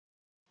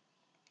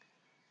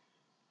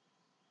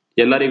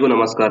ಎಲ್ಲರಿಗೂ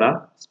ನಮಸ್ಕಾರ.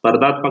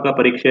 ಸ್ಪರ್ಧಾತ್ಮಕ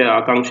ಪರೀಕ್ಷೆ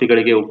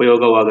ಆಕಾಂಕ್ಷಿಗಳಿಗೆ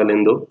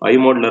ಉಪಯೋಗವಾಗಲೆಂದು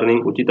IMOD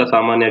ಲರ್ನಿಂಗ್ ಉಚಿತ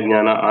ಸಾಮಾನ್ಯ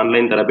ಜ್ಞಾನ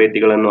ಆನ್ಲೈನ್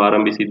ತರಬೇತಿಗಳನ್ನು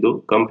ಆರಂಭಿಸಿದ್ದು,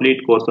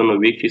 ಕಂಪ್ಲೀಟ್ ಕೋರ್ಸ್ ಅನ್ನು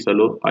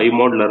ವೀಕ್ಷಿಸಲು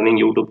IMOD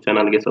ಲರ್ನಿಂಗ್ ಯೂಟ್ಯೂಬ್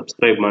ಚಾನಲ್ಗೆ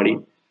ಸಬ್ಸ್ಕ್ರೈಬ್ ಮಾಡಿ.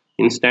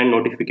 ಇನ್ಸ್ಟಂಟ್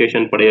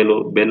ನೋಟಿಫಿಕೇಶನ್ ಪಡೆಯಲು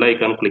ಬೆಲ್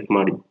ಐಕಾನ್ ಕ್ಲಿಕ್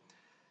ಮಾಡಿ.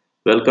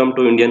 Welcome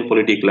to Indian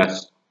polity class.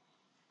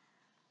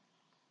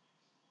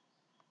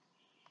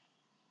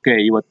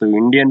 ಇವತ್ತು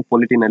ಇಂಡಿಯನ್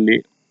ಪೊಲಿಟಿನಲ್ಲಿ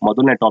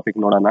ಮೊದಲನೇ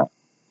ಟಾಪಿಕ್ ನೋಡೋಣ.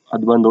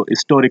 ಅದು ಬಂದು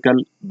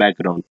ಹಿಸ್ಟೋರಿಕಲ್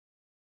ಬ್ಯಾಕ್ಗ್ರೌಂಡ್.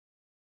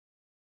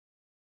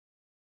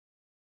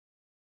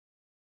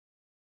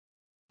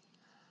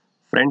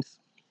 ಫ್ರೆಂಡ್ಸ್,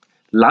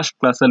 ಲಾಸ್ಟ್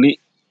ಕ್ಲಾಸಲ್ಲಿ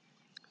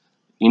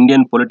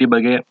ಇಂಡಿಯನ್ ಪೊಲಿಟಿ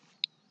ಬಗ್ಗೆ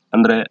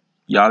ಅಂದರೆ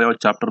ಯಾವ್ಯಾವ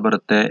ಚಾಪ್ಟರ್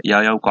ಬರುತ್ತೆ,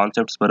 ಯಾವ್ಯಾವ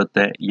ಕಾನ್ಸೆಪ್ಟ್ಸ್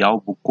ಬರುತ್ತೆ, ಯಾವ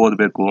ಬುಕ್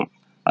ಓದಬೇಕು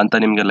ಅಂತ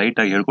ನಿಮಗೆ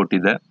ಲೈಟಾಗಿ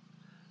ಹೇಳ್ಕೊಟ್ಟಿದ್ದೆ.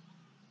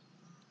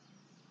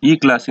 ಈ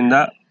ಕ್ಲಾಸಿಂದ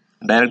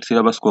ಡೈರೆಕ್ಟ್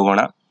ಸಿಲೆಬಸ್ಗೆ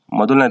ಹೋಗೋಣ.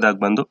 ಮೊದಲನೇದಾಗಿ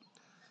ಬಂದು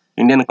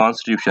ಇಂಡಿಯನ್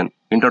ಕಾನ್ಸ್ಟಿಟ್ಯೂಷನ್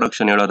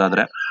ಇಂಟ್ರೊಡಕ್ಷನ್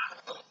ಹೇಳೋದಾದರೆ,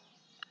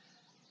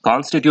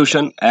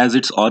 constitution as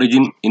it's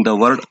origin in the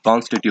word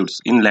constitutes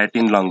in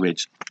Latin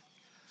language.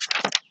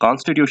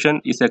 Constitution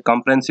is A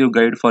comprehensive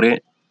guide for A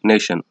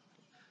nation.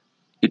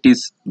 It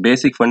is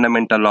basic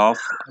fundamental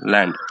of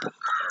land.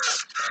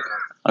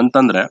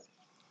 ಅಂತಂದ್ರೆ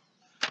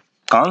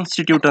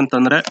ಕಾನ್ಸ್ಟಿಟ್ಯೂಟ್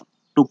ಅಂತಂದ್ರೆ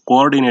ಟು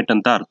ಕೋಆರ್ಡಿನೇಟ್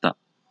ಅಂತ ಅರ್ಥ.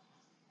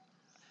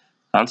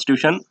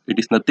 Constitution it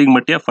is nothing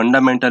but A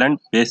fundamental and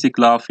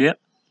basic law of A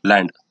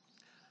land.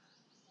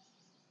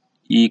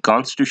 ಈ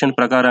constitution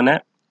ಪ್ರಕಾರನೇ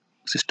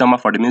system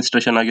of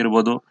administration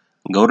ಆಗಿರ್ಬೋದು,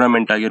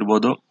 government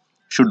ಆಗಿರ್ಬೋದು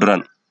should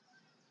run.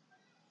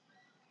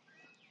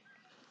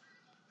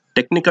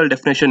 Technical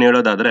definition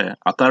ಹೇಳೋದಾದ್ರೆ,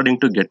 according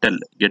to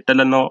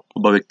ಗೆಟೆಲ್ ಅನ್ನೋ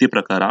ಒಬ್ಬ ವ್ಯಕ್ತಿ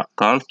ಪ್ರಕಾರ,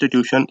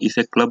 constitution is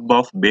A club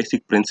of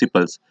basic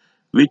principles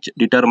which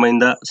determine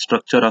the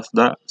structure of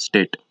the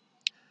state.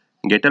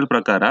 ಗೆಟೆಲ್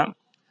ಪ್ರಕಾರ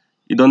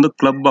ಇದೊಂದು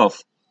club of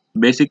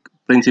basic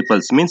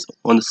principles means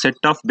ಒಂದು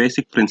ಸೆಟ್ ಆಫ್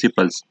ಬೇಸಿಕ್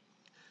ಪ್ರಿನ್ಸಿಪಲ್ಸ್.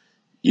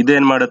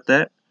 ಇದೇನ್ ಮಾಡುತ್ತೆ,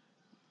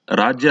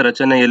 ರಾಜ್ಯ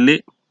ರಚನೆಯಲ್ಲಿ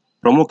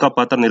ಪ್ರಮುಖ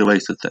ಪಾತ್ರ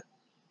ನಿರ್ವಹಿಸುತ್ತೆ.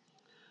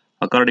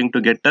 According to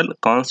Gettel,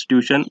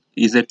 Constitution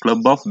is a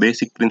club of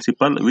basic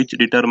principles which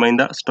determine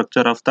the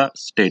structure of the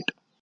state.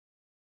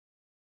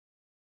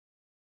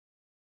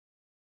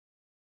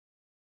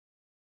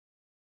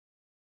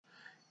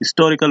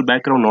 Historical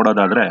background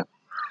ನೋಡೋದಾದ್ರೆ,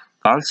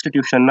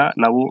 ಕಾನ್ಸ್ಟಿಟ್ಯೂಷನ್ನ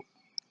ನಾವು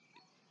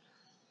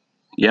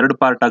ಎರಡು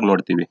ಪಾರ್ಟ್ ಆಗಿ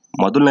ನೋಡ್ತೀವಿ.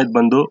 ಮೊದಲನೇದು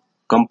ಬಂದು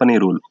ಕಂಪನಿ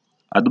ರೂಲ್.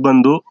 ಅದು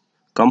ಬಂದು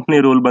ಕಂಪನಿ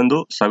ರೂಲ್ ಬಂದು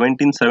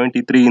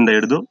 1773 ಇಂದ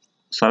ಹಿಡಿದು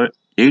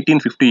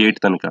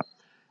 1858 ತನಕ.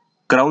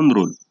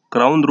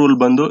 ಕ್ರೌನ್ ರೂಲ್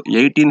ಬಂದು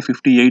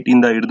 1858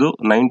 ಇಂದ ಹಿಡಿದು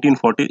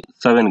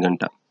 1947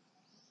 ಗಂಟ.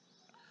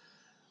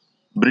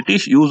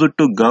 British used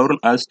to govern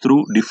us through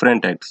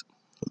different acts.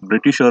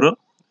 ಬ್ರಿಟಿಷರು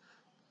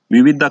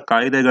ವಿವಿಧ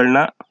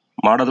ಕಾಯ್ದೆಗಳನ್ನ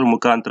ಮಾಡೋದ್ರ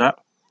ಮುಖಾಂತರ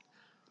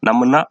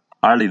ನಮ್ಮನ್ನ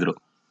ಆಳಿದ್ರು.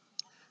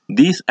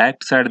 These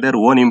acts had their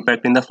own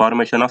impact in the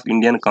formation of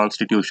Indian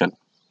constitution.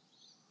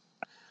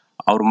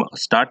 ಅವ್ರು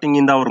ಸ್ಟಾರ್ಟಿಂಗ್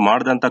ಇಂದ ಅವ್ರು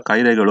ಮಾಡಿದಂಥ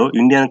ಕಾಯ್ದೆಗಳು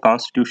ಇಂಡಿಯನ್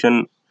ಕಾನ್ಸ್ಟಿಟ್ಯೂಷನ್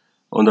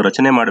ಒಂದು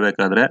ರಚನೆ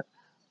ಮಾಡಬೇಕಾದ್ರೆ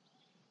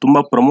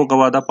ತುಂಬಾ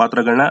ಪ್ರಮುಖವಾದ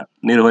ಪಾತ್ರಗಳನ್ನ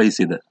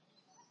ನಿರ್ವಹಿಸಿದೆ.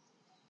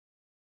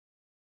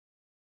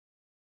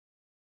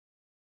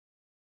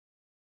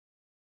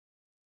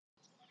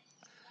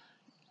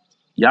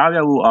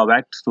 ಯಾವ್ಯಾವು ಆ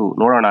ಆಕ್ಟ್ಸ್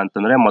ನೋಡೋಣ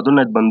ಅಂತಂದ್ರೆ,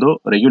 ಮೊದಲನೇದು ಬಂದು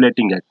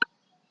ರೆಗ್ಯುಲೇಟಿಂಗ್ ಆಕ್ಟ್.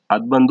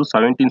 ಅದು ಬಂದು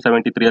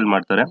 1773 ಅಲ್ಲಿ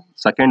ಮಾಡ್ತಾರೆ.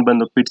 ಸೆಕೆಂಡ್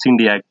ಬಂದು ಪಿಟ್ಸ್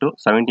ಇಂಡಿಯಾ ಆಕ್ಟ್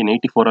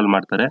 1784 ಅಲ್ಲಿ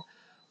ಮಾಡ್ತಾರೆ.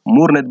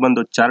 ಮೂರನೇದು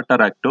ಬಂದು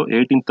ಚಾರ್ಟರ್ ಆಕ್ಟ್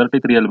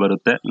 1833 ಅಲ್ಲಿ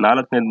ಬರುತ್ತೆ.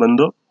 ನಾಲ್ಕನೇದು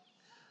ಬಂದು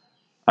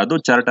ಅದು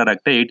ಚಾರ್ಟರ್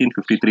ಆಕ್ಟ್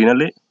 1853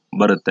 ನಲ್ಲಿ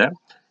ಬರುತ್ತೆ.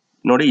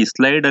 ನೋಡಿ, ಈ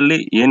ಸ್ಲೈಡ್ ಅಲ್ಲಿ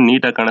ಏನ್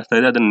ನೀಟಾಗಿ ಕಾಣಿಸ್ತಾ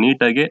ಇದೆ ಅದನ್ನ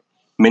ನೀಟಾಗಿ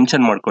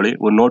ಮೆನ್ಷನ್ ಮಾಡ್ಕೊಳ್ಳಿ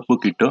ಒಂದು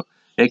ನೋಟ್ಬುಕ್ ಇಟ್ಟು.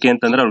 ಏಕೆ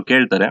ಅಂತಂದ್ರೆ ಅವ್ರು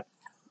ಕೇಳ್ತಾರೆ,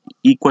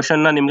 ಈ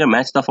ಕ್ವಶನ್ ನ ನಿಮ್ಗೆ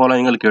ಮ್ಯಾಚ್ ದ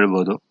ಫಾಲೋಯಿಂಗ್ ಅಲ್ಲಿ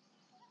ಕೇಳ್ಬೋದು.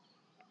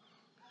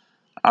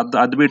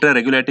 ಅದ್ ಬಿಟ್ರೆ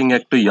ರೆಗ್ಯುಲೇಟಿಂಗ್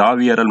ಆಕ್ಟ್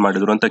ಯಾವ ಇಯರ್ ಅಲ್ಲಿ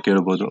ಮಾಡಿದ್ರು ಅಂತ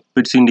ಕೇಳ್ಬೋದು.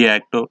 ಪಿಟ್ಸ್ ಇಂಡಿಯಾ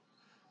ಆಕ್ಟ್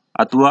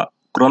ಅಥವಾ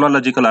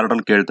ಕ್ರೋನಾಲಜಿಕಲ್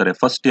ಆರ್ಡರ್ ಕೇಳ್ತಾರೆ,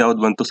 ಫಸ್ಟ್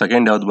ಯಾವ್ದು ಬಂತು,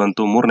 ಸೆಕೆಂಡ್ ಯಾವ್ದು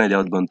ಬಂತು, ಮೂರನೇದು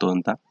ಯಾವ್ದು ಬಂತು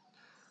ಅಂತ.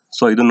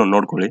 ಸೊ ಇದನ್ನು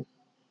ನೋಡ್ಕೊಳ್ಳಿ.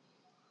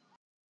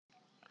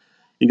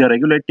 ಈಗ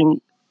ರೆಗ್ಯುಲೇಟಿಂಗ್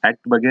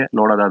ಆಕ್ಟ್ ಬಗ್ಗೆ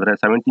ನೋಡೋದಾದ್ರೆ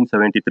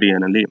 1773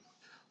 ನಲ್ಲಿ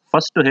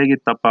ಫಸ್ಟ್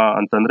ಹೇಗಿತ್ತಪ್ಪ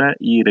ಅಂತಂದ್ರೆ,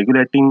 ಈ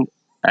ರೆಗ್ಯುಲೇಟಿಂಗ್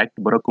ಆಕ್ಟ್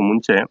ಬರೋಕ್ಕೂ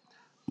ಮುಂಚೆ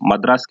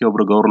ಮದ್ರಾಸ್ಗೆ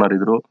ಒಬ್ರು ಗವರ್ನರ್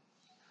ಇದ್ರು,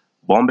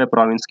 ಬಾಂಬೆ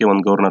ಪ್ರಾವಿನ್ಸ್ಗೆ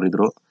ಒಂದು ಗವರ್ನರ್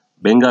ಇದ್ರು,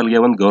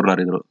 ಬೆಂಗಾಲ್ಗೆ ಒಂದು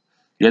ಗವರ್ನರ್ ಇದ್ರು.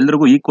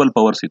 ಎಲ್ರಿಗೂ ಈಕ್ವಲ್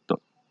ಪವರ್ಸ್ ಇತ್ತು.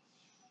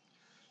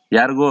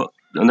 ಯಾರಿಗೂ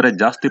ಅಂದ್ರೆ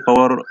ಜಾಸ್ತಿ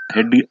ಪವರ್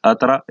ಹೆಡ್ ಆ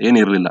ಥರ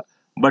ಏನಿರಲಿಲ್ಲ.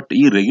 ಬಟ್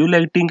ಈ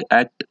ರೆಗ್ಯುಲೇಟಿಂಗ್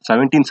ಆಕ್ಟ್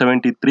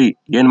 1773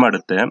 ಏನ್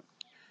ಮಾಡುತ್ತೆ,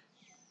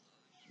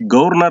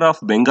 ಗವರ್ನರ್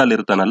ಆಫ್ ಬೆಂಗಾಲ್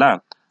ಇರ್ತಾನಲ್ಲ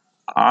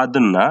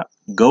ಅದನ್ನ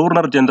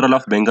ಗವರ್ನರ್ ಜನರಲ್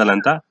ಆಫ್ ಬೆಂಗಾಲ್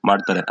ಅಂತ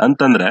ಮಾಡ್ತಾರೆ.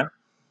 ಅಂತಂದ್ರೆ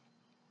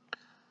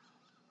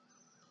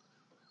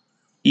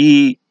ಈ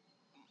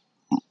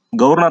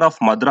ಗವರ್ನರ್ ಆಫ್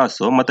ಮದ್ರಾಸ್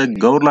ಮತ್ತೆ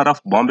ಗವರ್ನರ್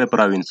ಆಫ್ ಬಾಂಬೆ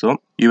ಪ್ರಾವಿನ್ಸ್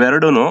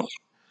ಇವೆರಡೂನು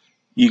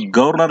ಈ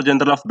ಗವರ್ನರ್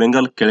ಜನರಲ್ ಆಫ್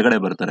ಬೆಂಗಾಲ್ ಕೆಳಗಡೆ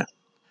ಬರ್ತಾರೆ.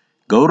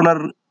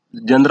 ಗವರ್ನರ್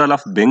ಜನರಲ್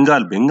ಆಫ್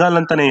ಬೆಂಗಾಲ್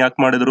ಅಂತಾನೆ ಯಾಕೆ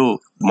ಮಾಡಿದ್ರು,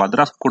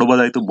 ಮದ್ರಾಸ್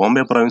ಕೊಡ್ಬೋದಾಯ್ತು,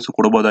 ಬಾಂಬೆ ಪ್ರಾವಿನ್ಸ್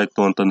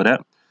ಕೊಡ್ಬೋದಾಯ್ತು ಅಂತಂದ್ರೆ,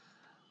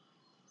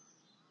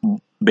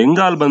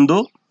 ಬೆಂಗಾಲ್ ಬಂದು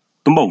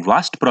ತುಂಬಾ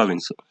ವಾಸ್ಟ್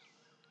ಪ್ರಾವಿನ್ಸ್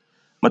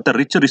ಮತ್ತೆ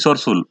ರಿಚ್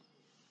ರಿಸೋರ್ಸ್ಫುಲ್.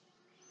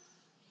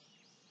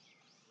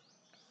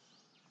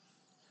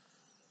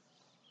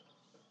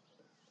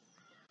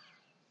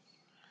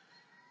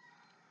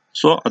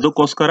 ಸೊ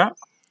ಅದಕ್ಕೋಸ್ಕರ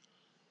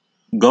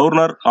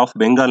governor of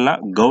ಬೆಂಗಾಲ್ನ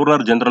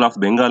governor general of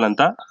Bengal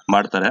ಅಂತ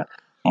ಮಾಡ್ತಾರೆ.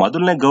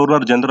 ಮೊದಲನೇ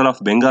ಗವರ್ನರ್ ಜನರಲ್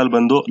ಆಫ್ ಬೆಂಗಾಲ್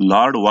ಬಂದು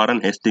ಲಾರ್ಡ್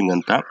ವಾರನ್ ಹೇಸ್ಟಿಂಗ್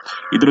ಅಂತ.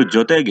 ಇದ್ರ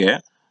ಜೊತೆಗೆ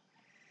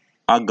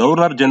ಆ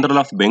ಗವರ್ನರ್ ಜನರಲ್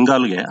ಆಫ್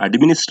ಬೆಂಗಾಲ್ಗೆ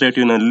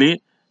ಅಡ್ಮಿನಿಸ್ಟ್ರೇಟಿವ್ ನಲ್ಲಿ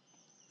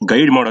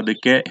ಗೈಡ್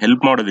ಮಾಡೋದಕ್ಕೆ,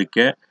 ಹೆಲ್ಪ್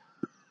ಮಾಡೋದಕ್ಕೆ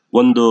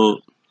ಒಂದು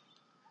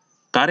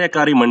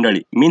ಕಾರ್ಯಕಾರಿ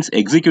ಮಂಡಳಿ ಮೀನ್ಸ್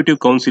ಎಕ್ಸಿಕ್ಯೂಟಿವ್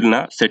ಕೌನ್ಸಿಲ್ ನ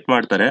ಸೆಟ್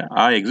ಮಾಡ್ತಾರೆ.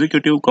 ಆ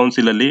ಎಕ್ಸಿಕ್ಯೂಟಿವ್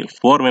ಕೌನ್ಸಿಲ್ ಅಲ್ಲಿ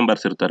 4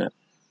 ಮೆಂಬರ್ಸ್ ಇರ್ತಾರೆ.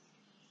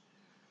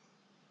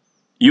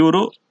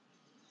 ಇವರು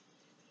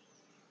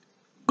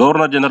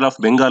ಗವರ್ನರ್ ಜನರಲ್ ಆಫ್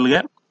ಬೆಂಗಾಲ್ಗೆ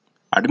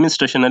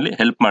ಅಡ್ಮಿನಿಸ್ಟ್ರೇಷನ್ ಅಲ್ಲಿ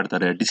ಹೆಲ್ಪ್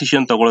ಮಾಡ್ತಾರೆ,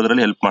 ಡಿಸಿಷನ್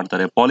ತಗೊಳ್ಳೋದ್ರಲ್ಲಿ ಹೆಲ್ಪ್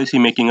ಮಾಡ್ತಾರೆ, ಪಾಲಿಸಿ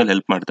ಮೇಕಿಂಗ್ ಅಲ್ಲಿ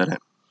ಹೆಲ್ಪ್ ಮಾಡ್ತಾರೆ.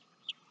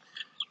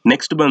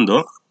 ನೆಕ್ಸ್ಟ್ ಬಂದು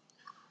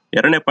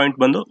ಎರಡನೇ ಪಾಯಿಂಟ್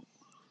ಬಂದು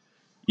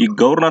ಈ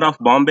ಗವರ್ನರ್ ಆಫ್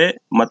ಬಾಂಬೆ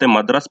ಮತ್ತೆ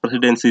ಮದ್ರಾಸ್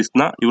ಪ್ರೆಸಿಡೆನ್ಸೀಸ್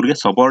ನ ಇವ್ರಿಗೆ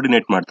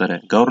ಸಬಾರ್ಡಿನೇಟ್ ಮಾಡ್ತಾರೆ.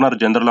 Governor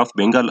general of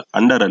Bengal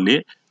under ಅಲ್ಲಿ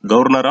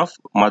ಗವರ್ನರ್ ಆಫ್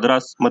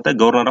ಮದ್ರಾಸ್ ಮತ್ತೆ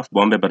ಗವರ್ನರ್ ಆಫ್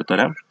ಬಾಂಬೆ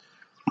ಬರ್ತಾರೆ.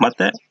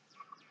 ಮತ್ತೆ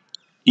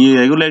ಈ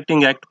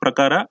ರೆಗ್ಯುಲೇಟಿಂಗ್ ಆಕ್ಟ್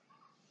ಪ್ರಕಾರ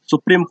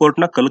ಸುಪ್ರೀಂ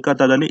ಕೋರ್ಟ್ ನ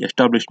ಕಲ್ಕತ್ತಾದಲ್ಲಿ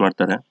ಎಸ್ಟಾಬ್ಲಿಷ್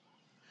ಮಾಡ್ತಾರೆ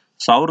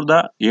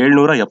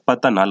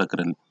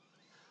 1774ರಲ್ಲಿ.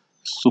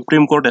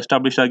 ಸುಪ್ರೀಂ ಕೋರ್ಟ್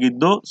ಎಸ್ಟಾಬ್ಲಿಷ್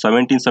ಆಗಿದ್ದು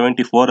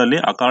 1774 ಅಲ್ಲಿ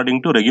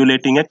ಅಕಾರ್ಡಿಂಗ್ ಟು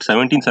ರೆಗ್ಯುಲೇಟಿಂಗ್ ಆಕ್ಟ್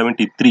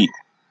 1773.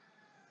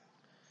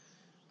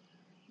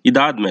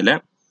 ಇದಾದ್ಮೇಲೆ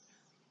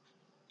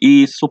ಈ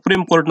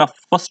ಸುಪ್ರೀಂ ಕೋರ್ಟ್ ನ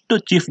ಫಸ್ಟ್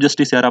ಚೀಫ್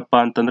ಜಸ್ಟಿಸ್ ಯಾರಪ್ಪ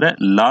ಅಂತಂದ್ರೆ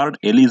ಲಾರ್ಡ್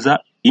ಎಲಿಜಾ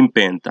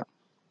ಇಂಪೆ ಅಂತ.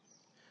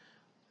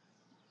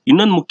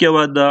 ಇನ್ನೊಂದು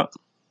ಮುಖ್ಯವಾದ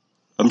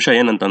ಅಂಶ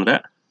ಏನಂತಂದ್ರೆ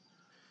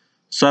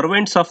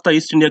servants of the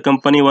East India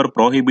company var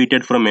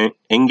prohibited from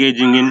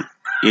engaging in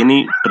any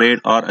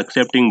trade R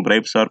accepting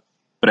ಬ್ರೈಬ್ಸ್ R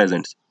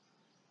presents.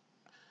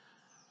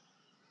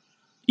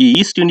 ಈ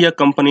ಈಸ್ಟ್ ಇಂಡಿಯಾ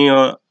ಕಂಪನಿಯ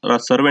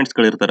ಸರ್ವೆಂಟ್ಸ್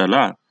ಗಳಿರ್ತಾರಲ್ಲ,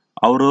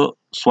 ಅವರು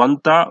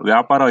ಸ್ವಂತ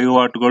ವ್ಯಾಪಾರ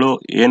ವಹಿವಾಟುಗಳು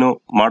ಏನು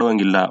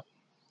ಮಾಡುವಂಗಿಲ್ಲ.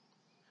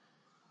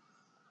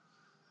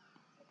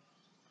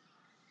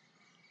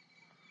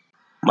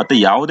 ಮತ್ತೆ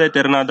ಯಾವುದೇ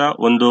ತೆರನಾದ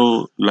ಒಂದು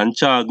ಲಂಚ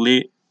ಆಗ್ಲಿ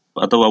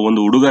ಅಥವಾ ಒಂದು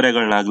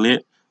ಉಡುಗೊರೆಗಳನ್ನಾಗ್ಲಿ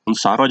ಒಂದು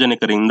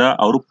ಸಾರ್ವಜನಿಕರಿಂದ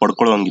ಅವರು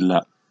ಪಡ್ಕೊಳ್ಳುವಂಗಿಲ್ಲ.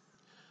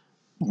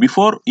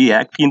 ಬಿಫೋರ್ ಈ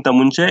ಆಕ್ಟ್ ಗಿಂತ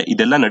ಮುಂಚೆ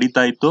ಇದೆಲ್ಲ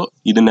ನಡೀತಾ ಇತ್ತು.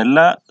 ಇದನ್ನೆಲ್ಲ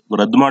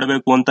ರದ್ದು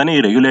ಮಾಡಬೇಕು ಅಂತಾನೆ ಈ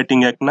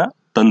ರೆಗ್ಯುಲೇಟಿಂಗ್ ಆಕ್ಟ್ ನ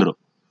ತಂದ್ರು.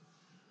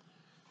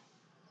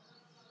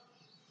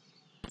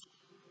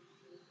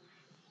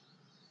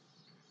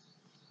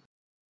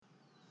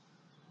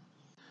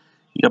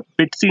 ಈಗ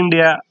ಪಿಟ್ಸ್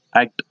ಇಂಡಿಯಾ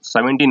ಆಕ್ಟ್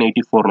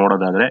 1784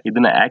 ನೋಡೋದಾದ್ರೆ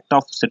ಇದನ್ನ ಆಕ್ಟ್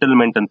ಆಫ್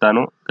ಸೆಟಲ್ಮೆಂಟ್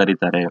ಅಂತಾನು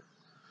ಕರೀತಾರೆ.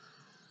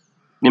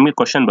 ನಿಮಗೆ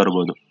ಕ್ವಶನ್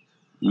ಬರ್ಬೋದು,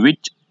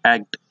 which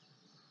act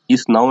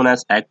is known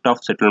as act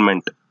of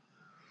settlement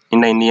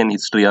in Indian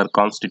history R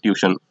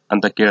constitution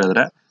ಅಂತ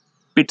ಕೇಳಿದ್ರೆ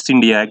ಪಿಟ್ಸ್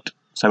ಇಂಡಿಯಾ ಆಕ್ಟ್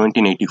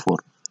 1784.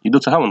 ಇದು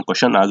ಸಹ ಒಂದು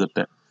ಕ್ವಶನ್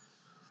ಆಗುತ್ತೆ.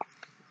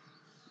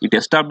 It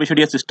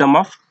established A system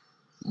of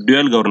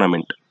dual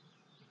government.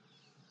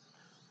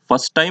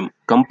 First time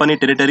company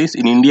territories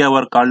in India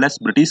var called as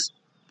British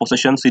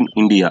possessions in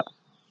India.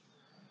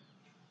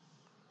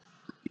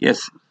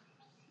 S,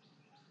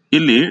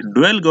 ಇಲ್ಲಿ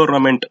dual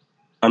government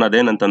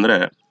ಅನ್ನೋದೇನಂತಂದ್ರೆ,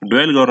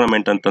 dual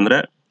government ಅಂತಂದ್ರೆ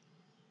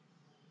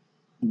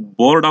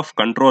board of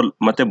control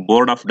ಮತ್ತೆ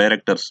board of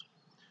directors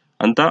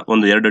ಅಂತ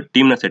ಒಂದು 2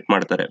 team ನ set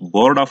ಮಾಡ್ತಾರೆ.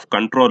 Board of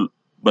control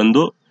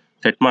ಬಂದು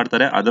set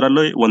ಮಾಡ್ತಾರೆ,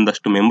 ಅದರಲ್ಲೂ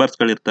ಒಂದಷ್ಟು ಮೆಂಬರ್ಸ್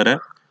ಗಳಿರ್ತಾರೆ.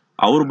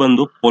 ಅವ್ರು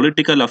ಬಂದು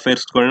ಪೊಲಿಟಿಕಲ್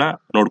ಅಫೇರ್ಸ್ಗಳನ್ನ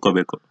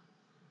ನೋಡ್ಕೋಬೇಕು.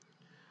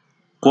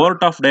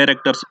 ಕೋರ್ಟ್ ಆಫ್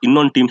ಡೈರೆಕ್ಟರ್ಸ್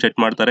ಇನ್ನೊಂದು ಟೀಮ್ ಸೆಟ್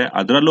ಮಾಡ್ತಾರೆ,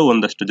 ಅದರಲ್ಲೂ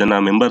ಒಂದಷ್ಟು ಜನ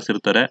ಮೆಂಬರ್ಸ್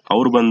ಇರ್ತಾರೆ.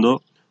 ಅವ್ರು ಬಂದು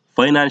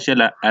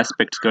ಫೈನಾನ್ಷಿಯಲ್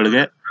ಆಸ್ಪೆಕ್ಟ್ಸ್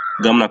ಗಳಿಗೆ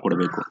ಗಮನ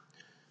ಕೊಡಬೇಕು.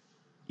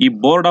 ಈ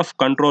ಬೋರ್ಡ್ ಆಫ್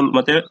ಕಂಟ್ರೋಲ್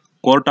ಮತ್ತೆ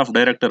ಕೋರ್ಟ್ ಆಫ್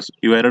ಡೈರೆಕ್ಟರ್ಸ್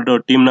ಇವೆರಡು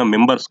ಟೀಮ್ ನ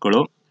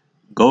ಮೆಂಬರ್ಸ್ಗಳು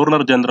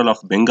ಗವರ್ನರ್ ಜನರಲ್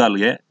ಆಫ್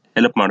ಬೆಂಗಾಲ್ಗೆ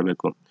ಹೆಲ್ಪ್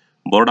ಮಾಡಬೇಕು.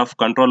 ಬೋರ್ಡ್ ಆಫ್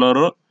ಕಂಟ್ರೋಲ್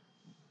ಅವರು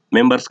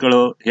ಮೆಂಬರ್ಸ್ಗಳು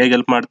ಹೇಗೆ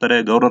ಹೆಲ್ಪ್ ಮಾಡ್ತಾರೆ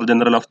ಗವರ್ನರ್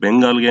ಜನರಲ್ ಆಫ್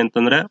ಬೆಂಗಾಲ್ಗೆ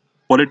ಅಂತಂದ್ರೆ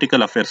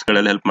ಪೊಲಿಟಿಕಲ್ ಅಫೇರ್ಸ್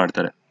ಗಳಲ್ಲಿ ಹೆಲ್ಪ್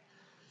ಮಾಡ್ತಾರೆ.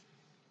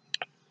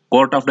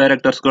 ಕೋರ್ಟ್ ಆಫ್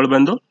ಡೈರೆಕ್ಟರ್ಸ್ ಗಳು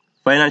ಬಂದು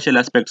ಫೈನಾನ್ಷಿಯಲ್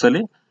ಆಸ್ಪೆಕ್ಟ್ಸ್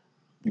ಅಲ್ಲಿ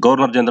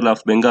ಗವರ್ನರ್ ಜನರಲ್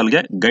ಆಫ್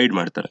ಬೆಂಗಾಲ್ಗೆ ಗೈಡ್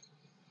ಮಾಡ್ತಾರೆ.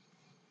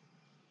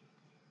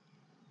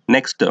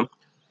 Next,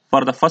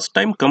 for the first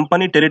time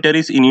company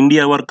territories in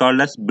India var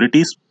called as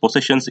British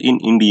possessions in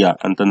India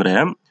ಅಂತಂದ್ರೆ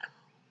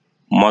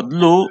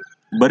ಮೊದಲು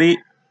ಬರೀ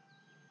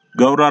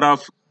ಗವರ್ನರ್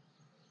ಆಫ್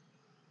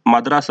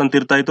ಮದ್ರಾಸ್ ಅಂತ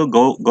ಇರ್ತಾ ಇತ್ತು,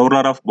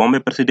 governor of Bombay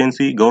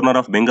presidency, governor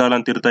of Bengal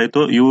ಅಂತ ಇರ್ತಾ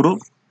ಇತ್ತು. ಇವರು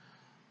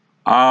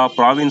ಆ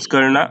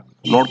ಪ್ರಾವಿನ್ಸ್ಗಳನ್ನ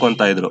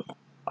ನೋಡ್ಕೊಂತಾ ಇದ್ರು,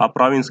 ಆ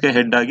ಪ್ರಾವಿನ್ಸ್ಗೆ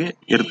ಹೆಡ್ ಆಗಿ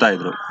ಇರ್ತಾ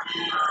ಇದ್ರು.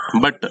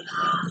 ಬಟ್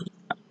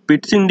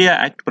ಪಿಟ್ಸ್ ಇಂಡಿಯಾ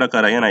ಆಕ್ಟ್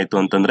ಪ್ರಕಾರ ಏನಾಯ್ತು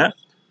ಅಂತಂದ್ರೆ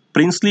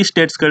ಪ್ರಿನ್ಸ್ಲಿ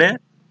ಸ್ಟೇಟ್ಸ್ಗಳೇ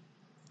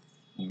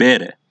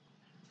ಬೇರೆ,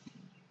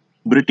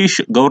 ಬ್ರಿಟಿಷ್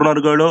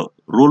ಗವರ್ನರ್ಗಳು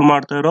ರೂಲ್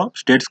ಮಾಡ್ತಾ ಇರೋ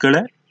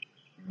ಸ್ಟೇಟ್ಸ್ಗಳೇ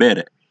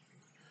ಬೇರೆ.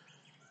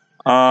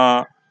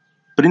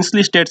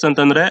 ಪ್ರಿನ್ಸ್ಲಿ ಸ್ಟೇಟ್ಸ್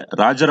ಅಂತಂದ್ರೆ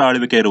ರಾಜರ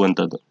ಆಳ್ವಿಕೆ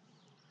ಇರುವಂತದ್ದು.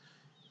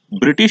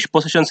 ಬ್ರಿಟಿಷ್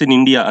ಪೊಸೆಷನ್ಸ್ ಇನ್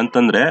ಇಂಡಿಯಾ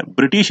ಅಂತಂದ್ರೆ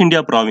British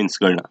India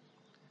ಪ್ರಾವಿನ್ಸ್ಗಳನ್ನ,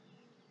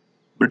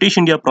 British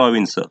India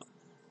province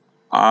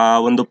ಆ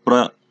ಒಂದು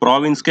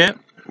ಪ್ರಾವಿನ್ಸ್ಗೆ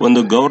ಒಂದು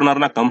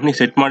ಗವರ್ನರ್ನ ಕಂಪ್ನಿ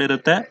ಸೆಟ್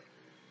ಮಾಡಿರುತ್ತೆ.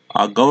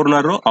 ಆ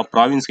ಗವರ್ನರು ಆ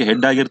ಪ್ರಾವಿನ್ಸ್ಗೆ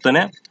ಹೆಡ್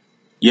ಆಗಿರ್ತಾನೆ.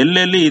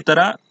 ಎಲ್ಲೆಲ್ಲಿ ಈ ತರ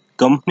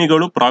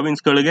ಕಂಪ್ನಿಗಳು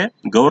ಪ್ರಾವಿನ್ಸ್ಗಳಿಗೆ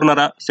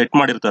ಗವರ್ನರ ಸೆಟ್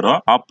ಮಾಡಿರ್ತಾರೋ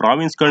ಆ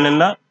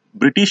ಪ್ರಾವಿನ್ಸ್ಗಳನ್ನೆಲ್ಲ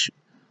ಬ್ರಿಟಿಷ್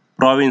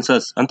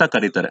ಪ್ರಾವಿನ್ಸಸ್ ಅಂತ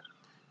ಕರೀತಾರೆ,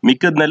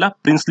 ಮಿಕ್ಕದ್ನೆಲ್ಲ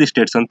ಪ್ರಿನ್ಸ್ಲಿ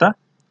ಸ್ಟೇಟ್ಸ್ ಅಂತ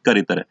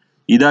ಕರೀತಾರೆ.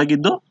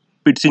 ಇದಾಗಿದ್ದು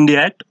ಪಿಟ್ಸ್ ಇಂಡಿಯಾ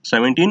ಆಕ್ಟ್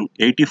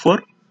 1784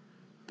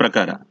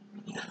 ಪ್ರಕಾರ.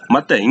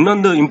 ಮತ್ತೆ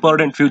ಇನ್ನೊಂದು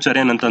ಇಂಪಾರ್ಟೆಂಟ್ ಫ್ಯೂಚರ್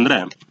ಏನಂತಂದ್ರೆ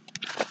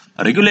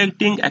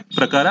ರೆಗ್ಯುಲೇಟಿಂಗ್ ಆಕ್ಟ್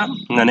ಪ್ರಕಾರ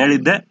ನಾನು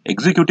ಹೇಳಿದ್ದೆ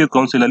ಎಕ್ಸಿಕ್ಯೂಟಿವ್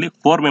ಕೌನ್ಸಿಲ್ ಅಲ್ಲಿ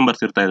 4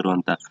 ಮೆಂಬರ್ಸ್ ಇರ್ತಾ ಇದ್ರು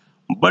ಅಂತ.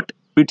 ಬಟ್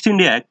ಪಿಟ್ಸ್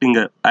ಇಂಡಿಯಾ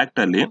ಆಕ್ಟ್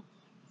ಅಲ್ಲಿ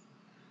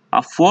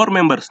ಆ 4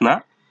 ಮೆಂಬರ್ಸ್ ನ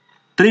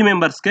 3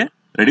 ಮೆಂಬರ್ಸ್ಗೆ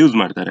ರೆಡ್ಯೂಸ್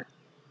ಮಾಡ್ತಾರೆ.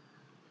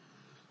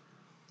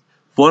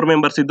 4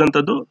 ಮೆಂಬರ್ಸ್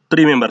ಇದ್ದಂಥದ್ದು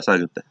 3 ಮೆಂಬರ್ಸ್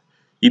ಆಗುತ್ತೆ.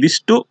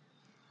 ಇದಿಷ್ಟು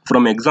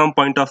from exam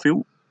point of view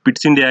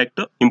pits India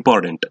act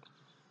important.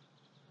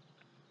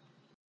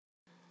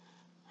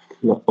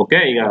 Okay,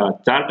 ಈಗ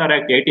ಚಾರ್ಟರ್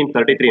ಆಕ್ಟ್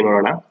 1833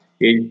 ನೋಡೋಣ.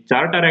 ಈ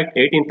ಚಾರ್ಟರ್ ಆಕ್ಟ್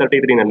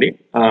 1833 ನಲ್ಲಿ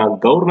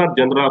ಗವರ್ನರ್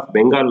ಜನರಲ್ ಆಫ್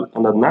ಬೆಂಗಾಲ್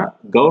ಅನ್ನೋದನ್ನ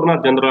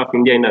governor general of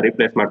India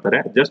replace ಮಾಡ್ತಾರೆ.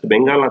 ಜಸ್ಟ್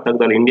ಬೆಂಗಾಲ್ ನ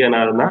ತೆಗೆದಲ್ಲಿ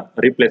ಇಂಡಿಯಾನ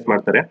ರೀಪ್ಲೇಸ್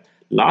ಮಾಡ್ತಾರೆ.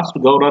 Last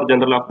governor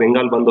general of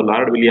Bengal ಬಂದು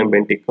lord William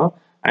Bentinck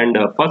and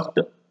first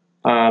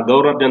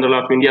governor general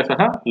of India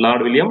ಸಹ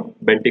ಲಾರ್ಡ್ ವಿಲಿಯಂ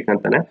ಬೆಂಟಿಕ್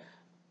ಅಂತಾನೆ.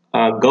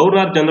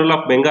 ಗವರ್ನರ್ ಜನರಲ್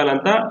ಆಫ್ ಬೆಂಗಾಲ್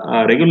ಅಂತ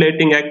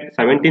regulating act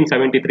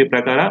 1773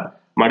 ಪ್ರಕಾರ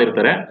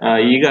ಮಾಡಿರ್ತಾರೆ.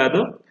 ಈಗ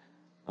ಅದು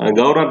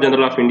ಗವರ್ನರ್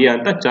ಜನರಲ್ ಆಫ್ ಇಂಡಿಯಾ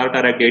ಅಂತ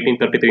ಚಾರ್ಟರ್ ಆಕ್ಟ್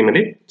 1833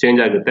 ನಲ್ಲಿ ಚೇಂಜ್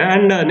ಆಗುತ್ತೆ.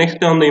 ಅಂಡ್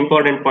ನೆಕ್ಸ್ಟ್ ಒಂದು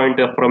important point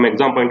from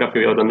exam point of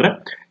view ಯಾವ್ದಂದ್ರೆ,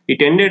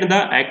 it ended the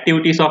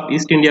activities of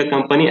East India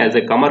company as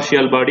A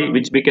commercial body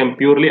which become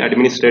purely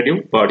administrative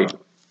body.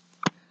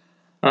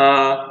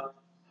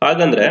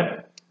 ಹಾಗಂದ್ರೆ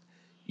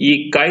ಈ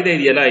ಕಾಯ್ದೆ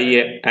ಇದೆಯಲ್ಲ, ಈ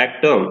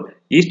act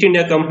East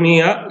India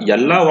ಕಂಪನಿಯ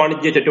ಎಲ್ಲಾ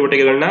ವಾಣಿಜ್ಯ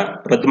ಚಟುವಟಿಕೆಗಳನ್ನ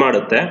ರದ್ದು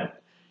ಮಾಡುತ್ತೆ.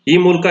 ಈ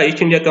ಮೂಲಕ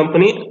ಈಸ್ಟ್ ಇಂಡಿಯಾ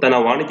ಕಂಪನಿ ತನ್ನ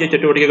ವಾಣಿಜ್ಯ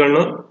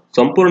ಚಟುವಟಿಕೆಗಳನ್ನು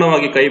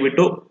ಸಂಪೂರ್ಣವಾಗಿ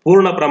ಕೈಬಿಟ್ಟು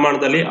ಪೂರ್ಣ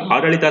ಪ್ರಮಾಣದಲ್ಲಿ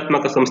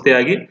ಆಡಳಿತಾತ್ಮಕ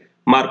ಸಂಸ್ಥೆಯಾಗಿ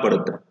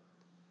ಮಾರ್ಪಡುತ್ತೆ.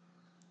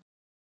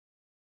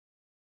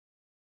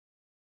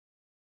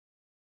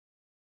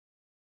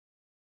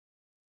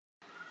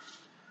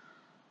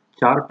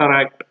 ಚಾರ್ಟರ್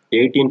ಆಕ್ಟ್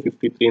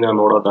 1853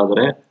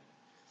 ನೋಡೋದಾದ್ರೆ,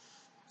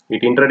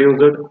 it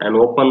introduced an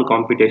open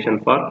competition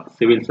for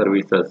civil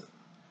services.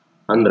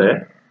 ಅಂದ್ರೆ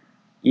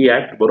ಈ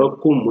ಆಕ್ಟ್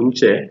ಬರೋಕ್ಕೂ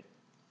ಮುಂಚೆ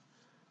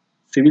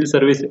ಸಿವಿಲ್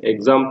ಸರ್ವಿಸ್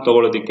ಎಕ್ಸಾಮ್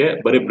ತಗೊಳ್ಳೋದಿಕ್ಕೆ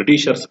ಬರೀ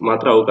ಬ್ರಿಟಿಷರ್ಸ್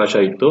ಮಾತ್ರ ಅವಕಾಶ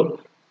ಇತ್ತು.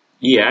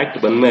 ಈ ಆಕ್ಟ್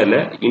ಬಂದ್ಮೇಲೆ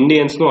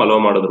ಇಂಡಿಯನ್ಸ್ನು ಅಲೋ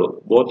ಮಾಡಿದ್ರು,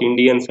 ಬೋತ್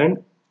ಇಂಡಿಯನ್ಸ್ ಅಂಡ್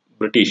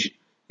ಬ್ರಿಟಿಷ್.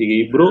 ಈಗ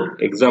ಇಬ್ರು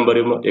ಎಕ್ಸಾಮ್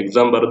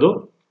ಬರೆದು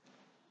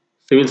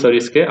ಸಿವಿಲ್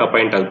ಸರ್ವಿಸ್ಗೆ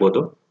ಅಪಾಯಿಂಟ್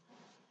ಆಗ್ಬೋದು.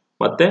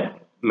 ಮತ್ತೆ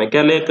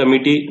ಮೆಕ್ಯಾಲೆ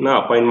ಕಮಿಟಿನ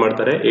ಅಪಾಯಿಂಟ್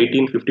ಮಾಡ್ತಾರೆ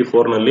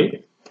 1854 ನಲ್ಲಿ.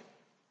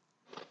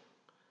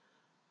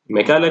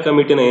 ಮೆಕ್ಯಾಲೆ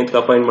ಕಮಿಟಿನ ಏನ್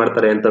ಅಪಾಯಿಂಟ್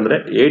ಮಾಡ್ತಾರೆ ಅಂತಂದ್ರೆ,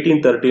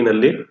 1830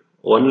 ನಲ್ಲಿ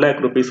 1 lakh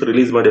rupees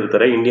ರಿಲೀಸ್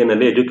ಮಾಡಿರ್ತಾರೆ ಇಂಡಿಯನ್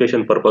ಅಲ್ಲಿ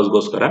ಎಜುಕೇಶನ್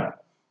ಪರ್ಪಸ್ಗೋಸ್ಕರ.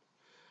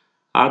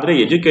 ಆದ್ರೆ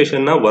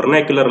ಎಜುಕೇಶನ್ ನ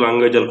ವರ್ನಾಕ್ಯುಲರ್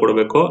ಲ್ಯಾಂಗ್ವೇಜ್ ಅಲ್ಲಿ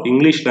ಕೊಡಬೇಕು,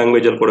 ಇಂಗ್ಲಿಷ್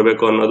ಲ್ಯಾಂಗ್ವೇಜ್ ಅಲ್ಲಿ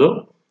ಕೊಡಬೇಕು ಅನ್ನೋದು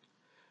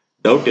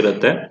ಡೌಟ್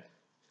ಇರುತ್ತೆ.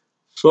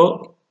 ಸೊ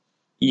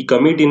ಈ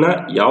ಕಮಿಟಿನ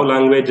ಯಾವ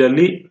ಲ್ಯಾಂಗ್ವೇಜ್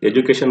ಅಲ್ಲಿ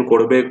ಎಜುಕೇಶನ್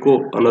ಕೊಡಬೇಕು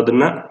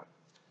ಅನ್ನೋದನ್ನ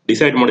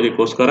ಡಿಸೈಡ್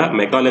ಮಾಡೋದಕ್ಕೋಸ್ಕರ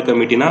ಮೆಕ್ಯಾಲೆ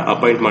ಕಮಿಟಿನ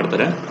ಅಪಾಯಿಂಟ್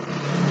ಮಾಡ್ತಾರೆ.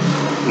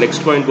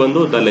 ನೆಕ್ಸ್ಟ್ ಪಾಯಿಂಟ್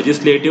ಬಂದು, the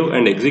legislative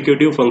and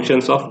executive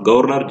functions of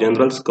governor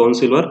generals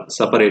council var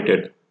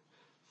separated.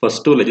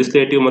 First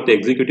legislative ಮತ್ತೆ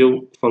ಎಕ್ಸಿಕ್ಯೂಟಿವ್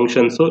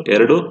ಫಂಕ್ಷನ್ಸ್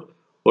ಎರಡು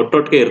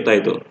ಒಟ್ಟೊಟ್ಟಿಗೆ ಇರ್ತಾ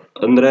ಇತ್ತು.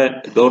 ಅಂದ್ರೆ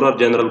ಗವರ್ನರ್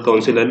ಜನರಲ್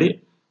ಕೌನ್ಸಿಲ್ ಅಲ್ಲಿ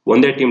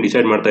ಒಂದೇ ಟೀಮ್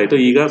ಡಿಸೈಡ್ ಮಾಡ್ತಾ ಇತ್ತು.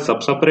 ಈಗ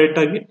ಸಪರೇಟ್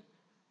ಆಗಿ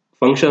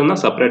ಫಂಕ್ಷನ್ ನ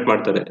ಸಪರೇಟ್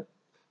ಮಾಡ್ತಾರೆ.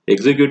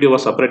 Executive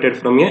was separated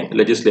from A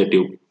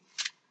legislative.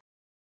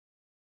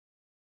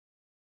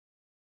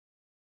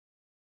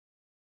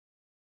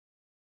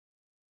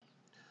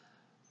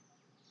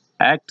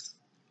 Acts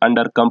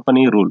under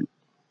company rule.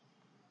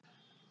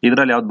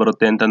 ಇದರಲ್ಲಿ ಯಾವ್ದು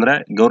ಬರುತ್ತೆ ಅಂತಂದ್ರೆ,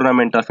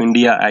 ಗವರ್ನಮೆಂಟ್ ಆಫ್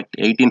ಇಂಡಿಯಾ ಆಕ್ಟ್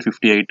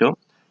 1858,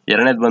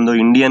 ಎರಡನೇದು ಬಂದು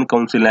ಇಂಡಿಯನ್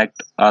ಕೌನ್ಸಿಲ್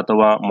ಆಕ್ಟ್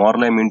ಅಥವಾ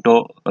ಮಾರ್ಲೆ ಮಿಂಟೋ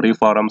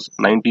ರಿಫಾರ್ಮ್ಸ್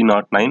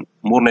 1909,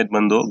 ಮೂರನೇದು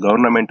ಬಂದು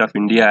ಗವರ್ನಮೆಂಟ್ ಆಫ್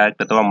ಇಂಡಿಯಾ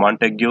ಆಕ್ಟ್ ಅಥವಾ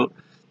ಮಾಂಟೆಗ್ಯೂ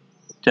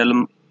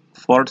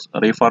ಚೆಲ್ಮ್ಫೋರ್ಡ್ಸ್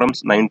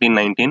ರಿಫಾರ್ಮ್ಸ್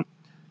 1919.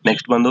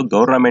 ನೆಕ್ಸ್ಟ್ ಬಂದು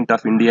ಗವರ್ನಮೆಂಟ್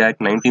ಆಫ್ ಇಂಡಿಯಾ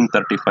ಆಕ್ಟ್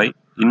 1935,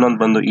 ಇನ್ನೊಂದು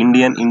ಬಂದು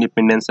ಇಂಡಿಯನ್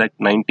ಇಂಡಿಪೆಂಡೆನ್ಸ್ ಆಕ್ಟ್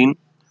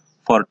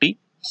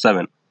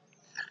 1947.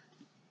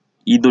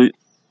 ಇದು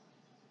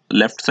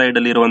ಲೆಫ್ಟ್ ಸೈಡ್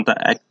ಅಲ್ಲಿ ಇರುವಂತ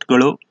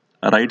ಆಕ್ಟ್ಗಳು,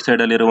 ರೈಟ್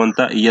ಸೈಡ್ ಅಲ್ಲಿ ಇರುವಂತ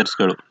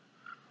ಇಯರ್ಸ್ಗಳು.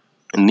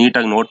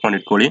 ನೀಟಾಗಿ ನೋಟ್ ಮಾಡಿ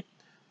ಇಟ್ಕೊಳ್ಳಿ.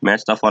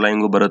 ಮ್ಯಾಚ್ ದ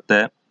ಫಾಲೋಯಿಂಗು ಬರುತ್ತೆ.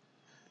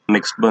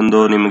 ನೆಕ್ಸ್ಟ್ ಬಂದು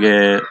ನಿಮಗೆ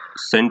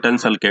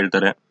ಸೆಂಟೆನ್ಸ್ ಅಲ್ಲಿ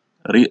ಕೇಳ್ತಾರೆ,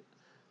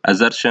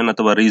 ಅಸರ್ಷನ್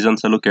ಅಥವಾ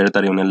ರೀಸನ್ಸ್ ಅಲ್ಲೂ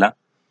ಕೇಳ್ತಾರೆ ಇವನ್ನೆಲ್ಲ.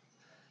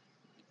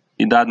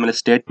 ಇದಾದ್ಮೇಲೆ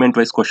ಸ್ಟೇಟ್ಮೆಂಟ್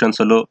ವೈಸ್ ಕ್ವಶನ್ಸ್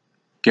ಅಲ್ಲೂ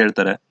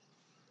ಕೇಳ್ತಾರೆ.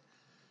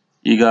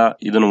 ಈಗ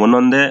ಇದನ್ನು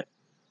ಒಂದೊಂದೇ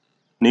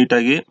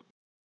ನೀಟಾಗಿ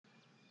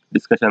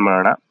ಡಿಸ್ಕಷನ್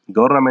ಮಾಡೋಣ.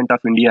 ಗವರ್ನಮೆಂಟ್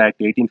ಆಫ್ ಇಂಡಿಯಾ ಆಕ್ಟ್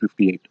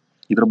 1858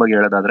 ಇದ್ರ ಬಗ್ಗೆ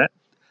ಹೇಳೋದಾದ್ರೆ,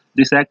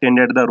 this act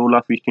ended the rule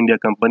of East India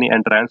company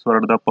and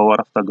transferred the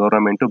power of the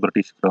government to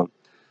British crown.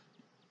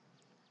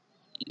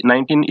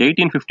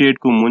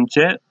 1858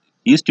 ಮುಂಚೆ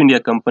ಈಸ್ಟ್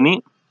ಇಂಡಿಯಾ ಕಂಪನಿ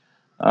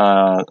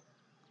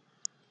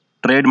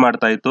ಟ್ರೇಡ್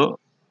ಮಾಡ್ತಾ ಇತ್ತು.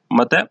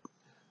 ಮತ್ತೆ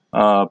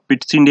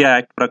ಪಿಟ್ಸ್ ಇಂಡಿಯಾ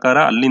ಆಕ್ಟ್ ಪ್ರಕಾರ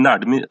ಅಲ್ಲಿಂದ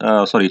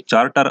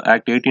ಚಾರ್ಟರ್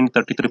ಆಕ್ಟ್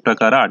 1833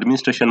 ಪ್ರಕಾರ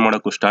ಅಡ್ಮಿನಿಸ್ಟ್ರೇಷನ್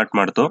ಮಾಡೋಕ್ಕೂ ಸ್ಟಾರ್ಟ್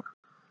ಮಾಡ್ತು.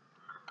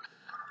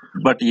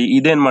 ಬಟ್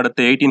ಇದೇನ್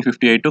ಮಾಡುತ್ತೆ,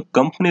 1858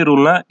 ಕಂಪನಿ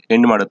ರೂಲ್ ನ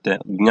ಎಂಡ್ ಮಾಡುತ್ತೆ.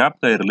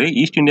 ಜ್ಞಾಪಕ ಇರಲಿ,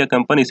 East India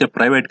company is A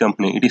private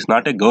company, it is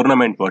not A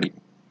government body.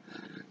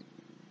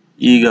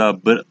 ಈಗ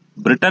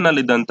ಬ್ರಿಟನ್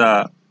ಅಲ್ಲಿದ್ದಂತ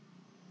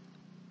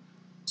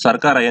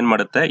ಸರ್ಕಾರ ಏನ್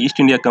ಮಾಡುತ್ತೆ,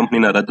 ಈಸ್ಟ್ ಇಂಡಿಯಾ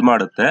ಕಂಪನಿನ ರದ್ದು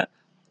ಮಾಡುತ್ತೆ,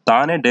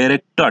 ತಾನೇ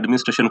ಡೈರೆಕ್ಟ್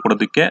ಅಡ್ಮಿನಿಸ್ಟ್ರೇಷನ್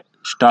ಕೊಡೋದಕ್ಕೆ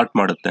ಸ್ಟಾರ್ಟ್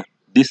ಮಾಡುತ್ತೆ.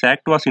 This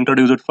act was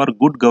introduced for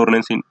good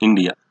governance in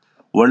India.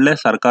 ಒಳ್ಳೆ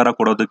ಸರ್ಕಾರ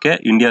ಕೊಡೋದಕ್ಕೆ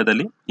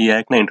ಇಂಡಿಯಾದಲ್ಲಿ ಈ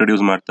ಆಕ್ಟ್ ನ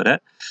ಇಂಟ್ರೊಡ್ಯೂಸ್ ಮಾಡ್ತಾರೆ.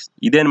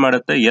 ಇದೇನ್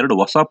ಮಾಡುತ್ತೆ, ಎರಡು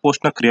ಹೊಸ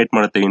ಪೋಸ್ಟ್ ನ ಕ್ರಿಯೇಟ್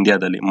ಮಾಡುತ್ತೆ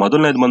ಇಂಡಿಯಾದಲ್ಲಿ.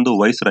 ಮೊದಲನೇದು ಬಂದು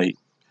ವೈಸ್ ರಾಯ್,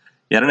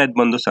 ಎರಡನೇದು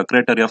ಬಂದು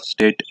secretary of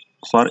state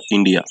for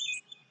India.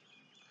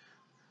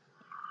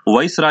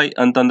 Wise Roy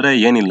ಅಂತಂದ್ರೆ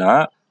ಏನಿಲ್ಲ,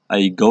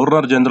 ಈ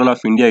ಗವರ್ನರ್ ಜನರಲ್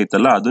ಆಫ್ ಇಂಡಿಯಾ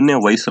ಇತ್ತಲ್ಲ ಅದನ್ನೇ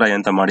ವೈಸ್ ರಾಯ್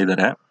ಅಂತ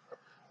ಮಾಡಿದ್ದಾರೆ.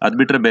 ಅದ್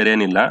ಬಿಟ್ರೆ ಬೇರೆ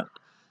ಏನಿಲ್ಲ.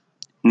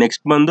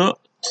 ನೆಕ್ಸ್ಟ್ ಬಂದು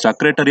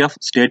secretary of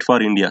state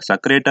for India.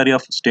 Secretary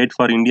of state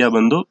for India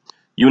ಬಂದು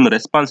ಇವನು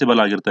ರೆಸ್ಪಾನ್ಸಿಬಲ್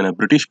ಆಗಿರ್ತಾನೆ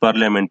ಬ್ರಿಟಿಷ್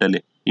ಪಾರ್ಲಿಮೆಂಟ್ ಅಲ್ಲಿ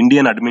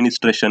ಇಂಡಿಯನ್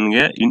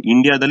ಅಡ್ಮಿನಿಸ್ಟ್ರೇಷನ್ಗೆ.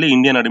 ಇಂಡಿಯಾದಲ್ಲಿ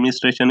ಇಂಡಿಯನ್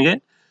ಅಡ್ಮಿನಿಸ್ಟ್ರೇಷನ್ಗೆ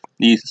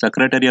ಈ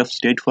secretary of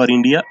state for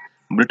India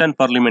Britain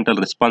parliament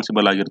ಅಲ್ಲಿ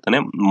ರೆಸ್ಪಾನ್ಸಿಬಲ್ ಆಗಿರ್ತಾನೆ.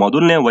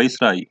 ಮೊದಲನೇ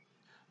ವೈಸ್ರಾಯ್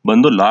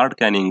ಬಂದು lord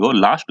ಕ್ಯಾನಿಂಗು,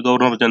 last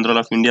governor general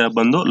of India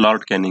ಬಂದು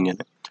lord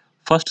canning.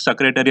 First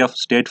secretary of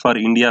state for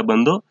India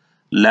ಬಂದು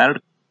lord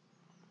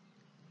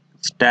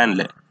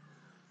ಸ್ಟ್ಯಾನ್ಲೆ.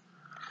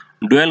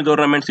 Dual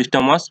government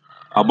system was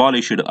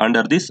ಅಬಾಲಿಷ್ಡ್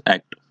under this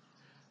act.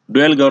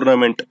 Dual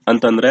government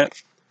ಅಂತಂದ್ರೆ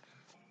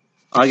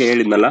ಹಾಗೆ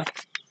ಹೇಳಿದ್ನಲ್ಲ,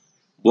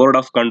 board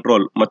of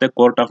control ಮತ್ತೆ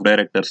court of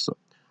directors.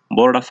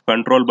 Board of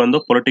control ಬಂದು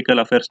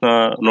political affairs ನ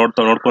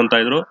ನೋಡ್ಕೊಂತಾ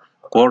ಇದ್ರು,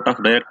 court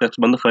of directors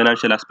ಬಂದು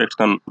financial aspects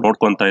ನ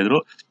ನೋಡ್ಕೊಂತಾ ಇದ್ರು.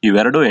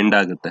 ಇವೆರಡು ಎಂಡ್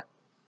ಆಗುತ್ತೆ.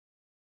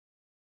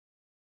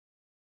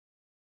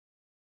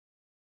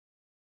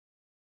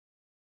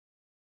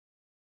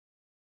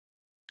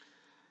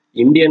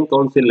 ಇಂಡಿಯನ್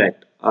ಕೌನ್ಸಿಲ್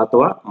ಆಕ್ಟ್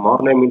ಅಥವಾ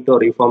ಮಾರ್ಲೆ ಮಿಂಟೋ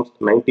ರಿಫಾರ್ಮ್ಸ್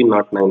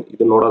 1909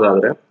 ಇದು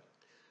ನೋಡೋದಾದ್ರೆ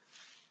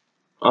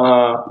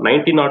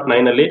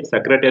 1909 ಅಲ್ಲಿ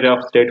secretary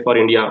of state for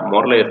India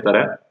ಮಾರ್ಲೆ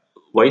ಇರ್ತಾರೆ,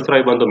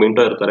 ವೈಸ್ರಾಯ್ ಬಂದು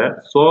ಮಿಂಟೋ ಇರ್ತಾರೆ.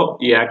 ಸೊ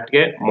ಈ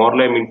ಆಕ್ಟ್ಗೆ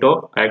ಮಾರ್ಲೆ ಮಿಂಟೋ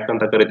ಆಕ್ಟ್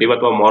ಅಂತ ಕರಿತೀವಿ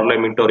ಅಥವಾ ಮಾರ್ಲೆ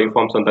ಮಿಂಟೋ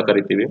ರಿಫಾರ್ಮ್ಸ್ ಅಂತ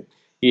ಕರಿತೀವಿ.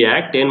 ಈ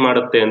ಆಕ್ಟ್ ಏನ್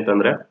ಮಾಡುತ್ತೆ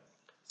ಅಂತಂದ್ರೆ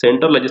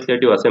central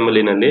legislative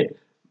ಅಸೆಂಬ್ಲಿನಲ್ಲಿ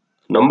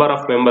number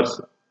of members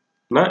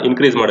ನ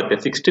ಇನ್ಕ್ರೀಸ್ ಮಾಡುತ್ತೆ.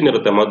 16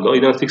 ಇರುತ್ತೆ ಮೊದಲು,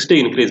 ಇದನ್ನ 60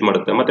 ಇನ್ಕ್ರೀಸ್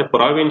ಮಾಡುತ್ತೆ. ಮತ್ತೆ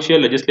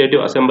ಪ್ರಾವಿನ್ಷಿಯಲ್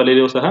ಲೆಜಿಸ್ಲೇಟಿವ್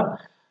ಅಸೆಂಬ್ಲಿಯೂ ಸಹ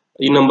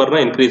ಈ ನಂಬರ್ನ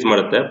ಇನ್ಕ್ರೀಸ್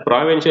ಮಾಡುತ್ತೆ.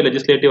 ಪ್ರಾವಿನ್ಷಿಯಲ್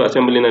ಲೆಜಿಸ್ಲೇಟಿವ್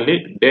ಅಸೆಂಬ್ಲಿನಲ್ಲಿ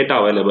ಡೇಟಾ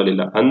ಅವೈಲೇಬಲ್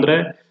ಇಲ್ಲ, ಅಂದ್ರೆ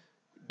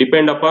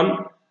ಡಿಪೆಂಡ್ ಅಪಾನ್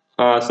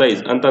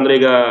ಸೈಜ್. ಅಂತಂದ್ರೆ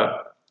ಈಗ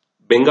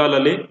ಬೆಂಗಾಲ್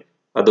ಅಲ್ಲಿ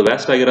ಅದು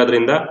ವ್ಯಾಸ್ಟ್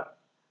ಆಗಿರೋದ್ರಿಂದ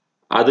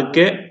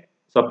ಅದಕ್ಕೆ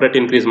ಸಪ್ರೇಟ್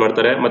ಇನ್ಕ್ರೀಸ್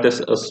ಮಾಡ್ತಾರೆ. ಮತ್ತೆ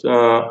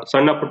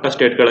ಸಣ್ಣ ಪುಟ್ಟ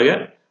ಸ್ಟೇಟ್ಗಳಿಗೆ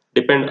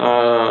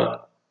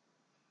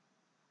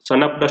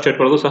ಸಣ್ಣ ಪುಟ್ಟ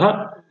ಸ್ಟೇಟ್ಗಳಿಗೂ ಸಹ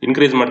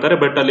ಇನ್ಕ್ರೀಸ್ ಮಾಡ್ತಾರೆ.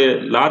 ಬಟ್ ಅಲ್ಲಿ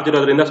ಲಾರ್ಜ್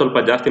ಇರೋದ್ರಿಂದ ಸ್ವಲ್ಪ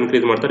ಜಾಸ್ತಿ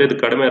ಇನ್ಕ್ರೀಸ್ ಮಾಡ್ತಾರೆ, ಇದು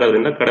ಕಡಿಮೆ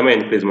ಇರೋದ್ರಿಂದ ಕಡಿಮೆ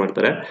ಇನ್ಕ್ರೀಸ್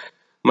ಮಾಡ್ತಾರೆ.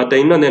 ಮತ್ತೆ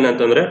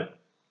ಇನ್ನೊಂದೇನಂತಂದ್ರೆ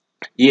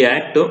ಈ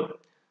ಆಕ್ಟ್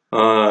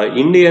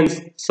ಇಂಡಿಯನ್ಸ್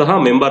ಸಹ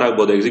ಮೆಂಬರ್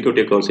ಆಗ್ಬೋದು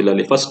ಎಕ್ಸಿಕ್ಯೂಟಿವ್ ಕೌನ್ಸಿಲ್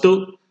ಅಲ್ಲಿ. ಫಸ್ಟ್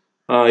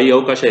ಈ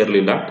ಅವಕಾಶ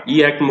ಇರಲಿಲ್ಲ. ಈ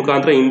ಆಕ್ಟ್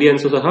ಮುಖಾಂತರ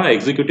ಇಂಡಿಯನ್ಸ್ ಸಹ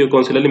ಎಕ್ಸಿಕ್ಯೂಟಿವ್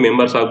ಕೌನ್ಸಿಲ್ ಅಲ್ಲಿ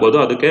ಮೆಂಬರ್ಸ್ ಆಗ್ಬೋದು,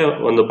 ಅದಕ್ಕೆ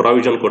ಒಂದು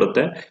ಪ್ರಾವಿಷನ್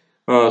ಕೊಡುತ್ತೆ.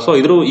 ಸೊ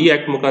ಈ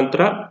ಆಕ್ಟ್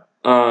ಮುಖಾಂತರ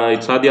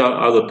ಇದು ಸಾಧ್ಯ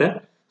ಆಗುತ್ತೆ.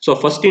 So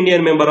first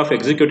Indian member of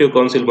executive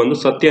council ಬಂದು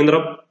ಸತ್ಯೇಂದ್ರ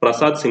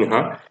ಪ್ರಸಾದ್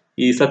ಸಿನ್ಹಾ.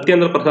 ಈ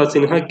ಸತ್ಯೇಂದ್ರ ಪ್ರಸಾದ್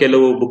ಸಿನ್ಹಾ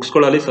ಕೆಲವು ಬುಕ್ಸ್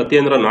ಗಳಲ್ಲಿ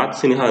ಸತ್ಯೇಂದ್ರ ನಾಥ್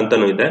ಸಿನ್ಹಾ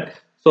ಅಂತಾನು ಇದೆ.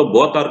 So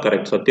both are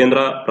correct. Satyendra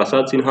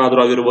Prasad Sinha ಆದ್ರೂ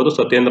ಆಗಿರ್ಬೋದು,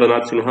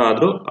 ಸತ್ಯೇಂದ್ರನಾಥ್ ಸಿನ್ಹಾ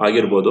ಆದ್ರೂ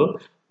ಆಗಿರ್ಬೋದು.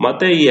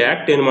 ಮತ್ತೆ ಈ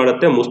ಆಕ್ಟ್ ಏನ್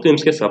ಮಾಡುತ್ತೆ,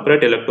 ಮುಸ್ಲಿಮ್ಸ್ಗೆ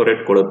ಸಪರೇಟ್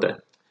ಎಲೆಕ್ಟೋರೇಟ್ ಕೊಡುತ್ತೆ.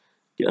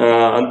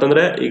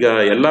 ಅಂತಂದ್ರೆ ಈಗ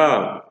ಎಲ್ಲಾ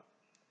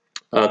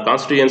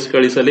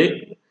ಕಾನ್ಸ್ಟಿಟ್ಯೂಯನ್ಸ್ಗಳಲ್ಲಿ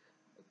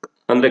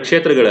ಅಂದ್ರೆ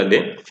ಕ್ಷೇತ್ರಗಳಲ್ಲಿ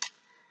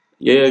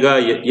ಈಗ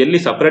ಎಲ್ಲಿ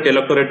ಸಪರೇಟ್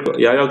ಎಲೆಕ್ಟೋರೇಟ್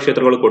ಯಾವ್ಯಾವ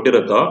ಕ್ಷೇತ್ರಗಳು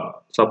ಕೊಟ್ಟಿರುತ್ತೋ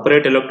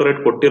ಸಪರೇಟ್ ಎಲೆಕ್ಟೋರೇಟ್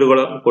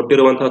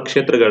ಕೊಟ್ಟಿರುವಂತಹ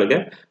ಕ್ಷೇತ್ರಗಳಿಗೆ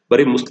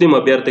ಬರೀ ಮುಸ್ಲಿಂ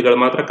ಅಭ್ಯರ್ಥಿಗಳು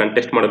ಮಾತ್ರ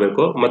ಕಂಟೆಸ್ಟ್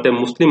ಮಾಡಬೇಕು, ಮತ್ತೆ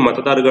ಮುಸ್ಲಿಂ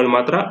ಮತದಾರಗಳು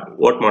ಮಾತ್ರ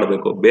ವೋಟ್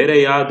ಮಾಡಬೇಕು. ಬೇರೆ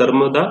ಯಾವ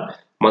ಧರ್ಮದ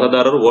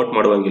ಮತದಾರರು ವೋಟ್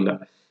ಮಾಡುವಂಗಿಲ್ಲ.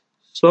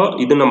 ಸೊ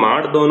ಇದನ್ನ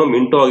ಮಾಡಿದವನು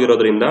ಮಿಂಟೋ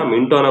ಆಗಿರೋದ್ರಿಂದ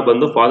ಮಿಂಟೋನ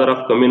ಬಂದು ಫಾದರ್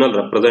ಆಫ್ ಕಮ್ಯುನಲ್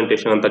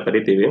ರೆಪ್ರೆಸೆಂಟೇಷನ್ ಅಂತ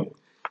ಕರಿತೀವಿ.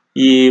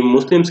 ಈ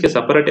ಮುಸ್ಲಿಮ್ಸ್ಗೆ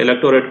ಸಪರೇಟ್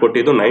ಎಲೆಕ್ಟೋರೇಟ್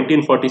ಕೊಟ್ಟಿದ್ದು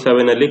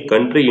 1947 ಅಲ್ಲಿ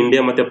ಕಂಟ್ರಿ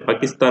ಇಂಡಿಯಾ ಮತ್ತೆ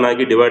ಪಾಕಿಸ್ತಾನ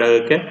ಆಗಿ ಡಿವೈಡ್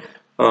ಆಗೋಕ್ಕೆ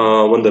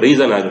ಒಂದು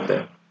ರೀಸನ್ ಆಗುತ್ತೆ.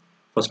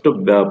 ಫಸ್ಟ್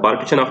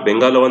ಪಾರ್ಟಿಷನ್ ಆಫ್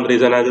ಬೆಂಗಾಲ್ ಒಂದು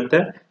ರೀಸನ್ ಆಗುತ್ತೆ.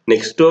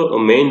 ನೆಕ್ಸ್ಟ್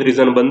ಮೇನ್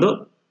ರೀಸನ್ ಬಂದು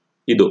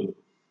ಇದು.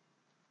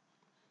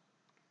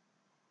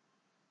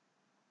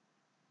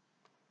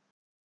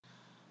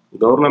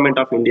 ಗವರ್ನಮೆಂಟ್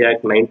ಆಫ್ ಇಂಡಿಯಾ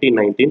ಆಕ್ಟ್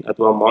 1919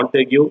 ಅಥವಾ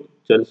ಮಾಂಟೆಗ್ಯೂ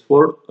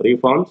ಚೆಲ್ಸ್ಫೋರ್ಡ್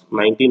ರಿಫಾರ್ಮ್ಸ್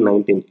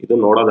 1919 ಇದು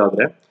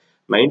ನೋಡೋದಾದ್ರೆ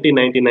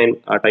 1999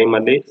 ಆ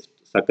ಟೈಮಲ್ಲಿ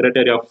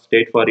secretary of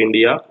state for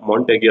India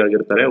ಮಾಂಟೆಗ್ಯೂ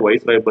ಆಗಿರ್ತಾರೆ,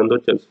 ವೈಸ್ರಾಯ್ ಬಂದು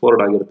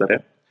ಚೆಲ್ಸ್ಫೋರ್ಡ್ ಆಗಿರ್ತಾರೆ.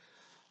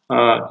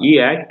 ಈ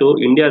ಆಕ್ಟ್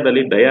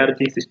ಇಂಡಿಯಾದಲ್ಲಿ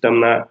ಡಯಾರ್ಕಿ ಸಿಸ್ಟಮ್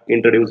ನ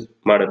ಇಂಟ್ರೊಡ್ಯೂಸ್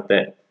ಮಾಡುತ್ತೆ.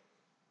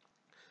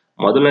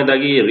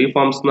 ಮೊದಲನೇದಾಗಿ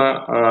ರಿಫಾರ್ಮ್ಸ್ ನ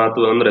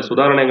ಅಂದ್ರೆ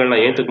ಸುಧಾರಣೆಗಳನ್ನ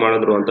ಏಂತಕ್ಕೆ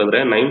ಮಾಡಿದ್ರು ಅಂತಂದ್ರೆ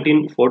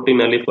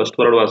 1914 ಅಲ್ಲಿ ಫಸ್ಟ್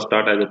ವರ್ಲ್ಡ್ ವಾರ್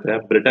ಸ್ಟಾರ್ಟ್ ಆಗುತ್ತೆ.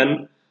 ಬ್ರಿಟನ್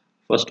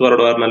ಫಸ್ಟ್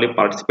ವರ್ಲ್ಡ್ ವಾರ್ ನಲ್ಲಿ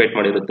ಪಾರ್ಟಿಸಿಪೇಟ್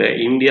ಮಾಡಿರುತ್ತೆ,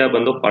 ಇಂಡಿಯಾ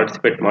ಬಂದು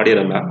ಪಾರ್ಟಿಸಿಪೇಟ್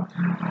ಮಾಡಿರಲ್ಲ.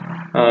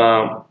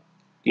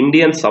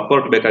 ಇಂಡಿಯನ್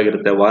ಸಪೋರ್ಟ್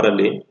ಬೇಕಾಗಿರುತ್ತೆ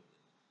ವಾರಲ್ಲಿ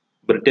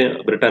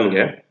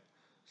ಬ್ರಿಟನ್ಗೆ.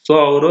 ಸೊ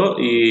ಅವರು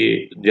ಈ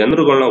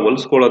ಜನರುಗಳನ್ನ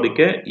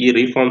ಹೊಲಿಸ್ಕೊಳ್ಳೋದಕ್ಕೆ ಈ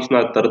ರಿಫಾರ್ಮ್ಸ್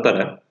ನ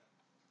ತರ್ತಾರೆ.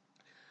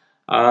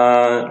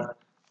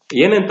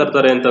 ಏನೇನ್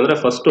ತರ್ತಾರೆ ಅಂತಂದ್ರೆ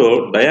ಫಸ್ಟ್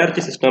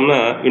ಡಯಾರ್ಕಿ ಸಿಸ್ಟಮ್ ನ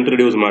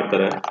ಇಂಟ್ರೊಡ್ಯೂಸ್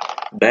ಮಾಡ್ತಾರೆ.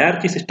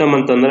 ಡಯಾರ್ಕಿ ಸಿಸ್ಟಮ್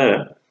ಅಂತಂದ್ರೆ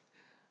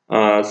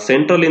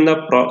ಸೆಂಟ್ರಲ್ ಇಂದ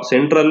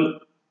ಸೆಂಟ್ರಲ್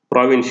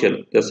ಪ್ರಾವಿನ್ಷಿಯಲ್,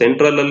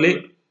 ಸೆಂಟ್ರಲ್ ಅಲ್ಲಿ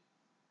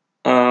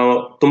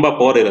ತುಂಬಾ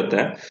ಪವರ್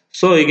ಇರುತ್ತೆ.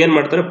 ಸೊ ಈಗ ಏನ್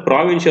ಮಾಡ್ತಾರೆ,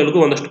 ಪ್ರಾವಿನ್ಷಿಯಲ್ಗೂ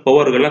ಒಂದಷ್ಟು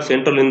ಪವರ್ಗಳನ್ನ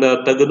ಸೆಂಟ್ರಲ್ ಇಂದ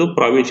ತೆಗೆದು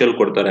ಪ್ರಾವಿನ್ಷಿಯಲ್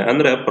ಕೊಡ್ತಾರೆ.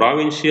 ಅಂದ್ರೆ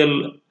ಪ್ರಾವಿನ್ಷಿಯಲ್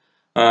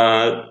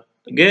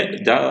ಗೆ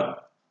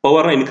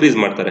ಪವರ್ ನ ಇನ್ಕ್ರೀಸ್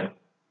ಮಾಡ್ತಾರೆ.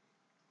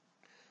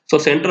 ಸೊ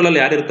ಸೆಂಟ್ರಲ್ ಅಲ್ಲಿ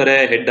ಯಾರಿರ್ತಾರೆ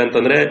ಹೆಡ್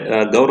ಅಂತಂದ್ರೆ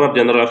ಗವರ್ನರ್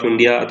ಜನರಲ್ ಆಫ್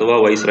ಇಂಡಿಯಾ ಅಥವಾ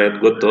ವೈಸ್ರಾಯ್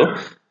ಗೊತ್ತು.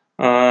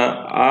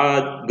 ಆ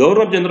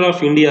ಗವರ್ನರ್ ಜನರಲ್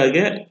ಆಫ್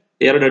ಇಂಡಿಯಾಗೆ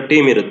 2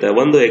 ಟೀಮ್ ಇರುತ್ತೆ.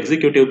 ಒಂದು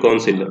ಎಕ್ಸಿಕ್ಯೂಟಿವ್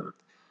ಕೌನ್ಸಿಲ್.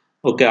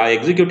 ಓಕೆ, ಆ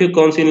ಎಕ್ಸಿಕ್ಯೂಟಿವ್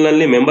ಕೌನ್ಸಿಲ್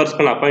ನಲ್ಲಿ ಮೆಂಬರ್ಸ್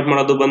ಗಳನ್ನ ಅಪಾಯಿಂಟ್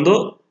ಮಾಡೋದು ಬಂದು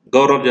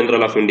ಗವರ್ನರ್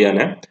ಜನರಲ್ ಆಫ್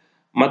ಇಂಡಿಯಾನೇ.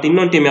 ಮತ್ತೆ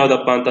ಇನ್ನೊಂದು ಟೀಮ್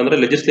ಯಾವ್ದಪ್ಪ ಅಂತಂದ್ರೆ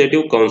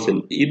ಲೆಜಿಸ್ಲೇಟಿವ್ ಕೌನ್ಸಿಲ್.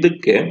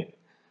 ಇದಕ್ಕೆ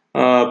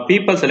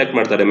ಪೀಪಲ್ ಸೆಲೆಕ್ಟ್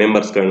ಮಾಡ್ತಾರೆ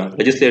ಮೆಂಬರ್ಸ್ ಗಳನ್ನ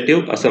ಲೆಜಿಸ್ಲೇಟಿವ್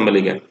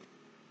ಅಸೆಂಬ್ಲಿಗೆ.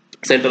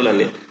 ಸೆಂಟ್ರಲ್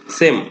ಅಲ್ಲಿ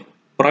ಸೇಮ್,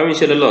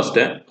 ಪ್ರಾವಿನ್ಷಿಯಲ್ ಅಲ್ಲೂ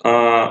ಅಷ್ಟೇ.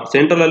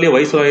 ಸೆಂಟ್ರಲ್ ಅಲ್ಲಿ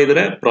ವೈಸ್ರಾಯ್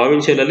ಇದ್ರೆ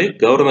ಪ್ರಾವಿನ್ಷಿಯಲ್ ಅಲ್ಲಿ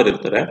ಗವರ್ನರ್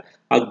ಇರ್ತಾರೆ.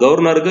 ಆ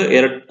ಗವರ್ನರ್ಗೆ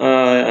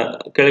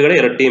ಕೆಳಗಡೆ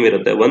 2 ಟೀಮ್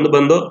ಇರುತ್ತೆ. ಒಂದು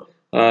ಬಂದು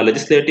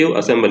ಲೆಜಿಸ್ಲೇಟಿವ್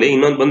ಅಸೆಂಬ್ಲಿ,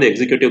 ಇನ್ನೊಂದು ಬಂದು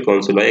executive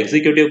council.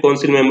 Executive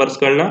council members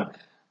ಗಳನ್ನ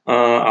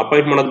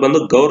ಅಪಾಯಿಂಟ್ ಮಾಡೋದು ಬಂದು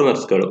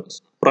ಗವರ್ನರ್ಸ್ಗಳು,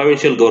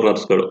 provincial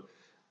ಗವರ್ನರ್ಸ್ಗಳು.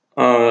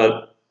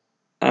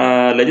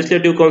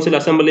 Legislative council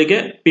ಅಸೆಂಬ್ಲಿಗೆ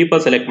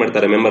people select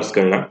ಮಾಡ್ತಾರೆ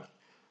ಮೆಂಬರ್ಸ್ಗಳನ್ನ.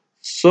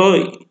 ಸೊ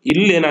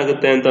ಇಲ್ಲಿ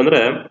ಏನಾಗುತ್ತೆ ಅಂತಂದ್ರೆ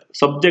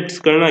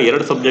ಸಬ್ಜೆಕ್ಟ್ಸ್ಗಳನ್ನ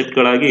ಎರಡು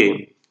ಸಬ್ಜೆಕ್ಟ್ಗಳಾಗಿ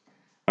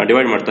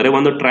ಡಿವೈಡ್ ಮಾಡ್ತಾರೆ.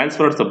 ಒಂದು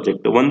ಟ್ರಾನ್ಸ್ಫರ್ಡ್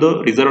ಸಬ್ಜೆಕ್ಟ್, ಒಂದು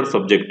reserved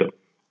subject.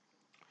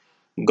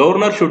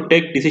 Governor should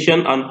take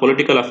decision on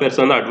political affairs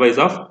on the advice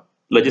of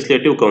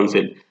legislative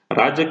council.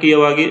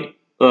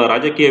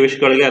 ರಾಜಕೀಯ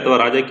ವಿಷಯಗಳಿಗೆ ಅಥವಾ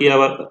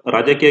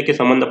ರಾಜಕೀಯಕ್ಕೆ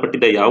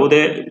ಸಂಬಂಧಪಟ್ಟಿದ್ದ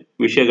ಯಾವುದೇ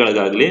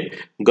ವಿಷಯಗಳಿಗಾಗ್ಲಿ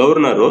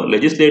ಗವರ್ನರು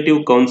ಲೆಜಿಸ್ಲೇಟಿವ್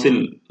ಕೌನ್ಸಿಲ್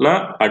ನ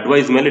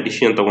ಅಡ್ವೈಸ್ ಮೇಲೆ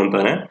ಡಿಸಿಷನ್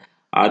ತಗೊಂತಾನೆ.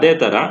 ಅದೇ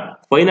ತರ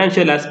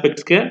ಫೈನಾನ್ಷಿಯಲ್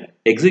ಆಸ್ಪೆಕ್ಟ್ಸ್ಗೆ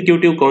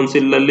ಎಕ್ಸಿಕ್ಯೂಟಿವ್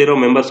ಕೌನ್ಸಿಲ್ ಅಲ್ಲಿರೋ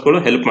ಮೆಂಬರ್ಸ್ಗಳು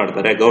ಹೆಲ್ಪ್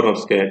ಮಾಡ್ತಾರೆ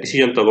ಗವರ್ನರ್ಸ್ಗೆ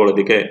ಡಿಸಿಷನ್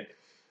ತಗೊಳ್ಳೋದಕ್ಕೆ.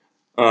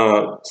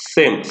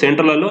 ಸೇಮ್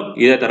ಸೆಂಟ್ರಲ್ ಅಲ್ಲೂ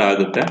ಇದೇ ತರ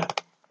ಆಗುತ್ತೆ.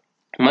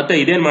 ಮತ್ತೆ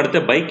ಇದೇನ್ ಮಾಡುತ್ತೆ,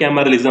 ಬೈ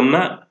ಕ್ಯಾಮರಲಿಸಮ್ ನ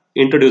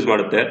ಇಂಟ್ರೊಡ್ಯೂಸ್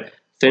ಮಾಡುತ್ತೆ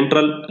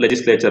ಸೆಂಟ್ರಲ್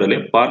ಲೆಜಿಸ್ಲೇಚರ್ ಅಲ್ಲಿ,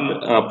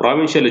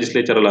 ಪ್ರಾವಿನ್ಷಿಯಲ್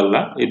ಲೆಜಿಸ್ಲೇಚರ್ ಅಲ್ಲ.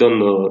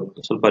 ಇದೊಂದು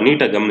ಸ್ವಲ್ಪ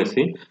ನೀಟಾಗಿ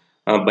ಗಮನಿಸಿ.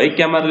 ಬೈ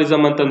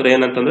ಕ್ಯಾಮರಲಿಸಮ್ ಅಂತಂದ್ರೆ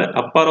ಏನಂತಂದ್ರೆ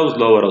ಅಪ್ಪರ್ ಹೌಸ್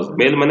ಲೋವರ್ ಹೌಸ್,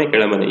 ಮೇಲ್ಮನೆ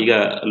ಕೆಳಮನೆ. ಈಗ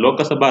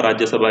ಲೋಕಸಭಾ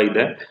ರಾಜ್ಯಸಭಾ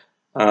ಇದೆ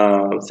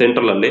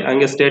ಸೆಂಟ್ರಲ್ ಅಲ್ಲಿ,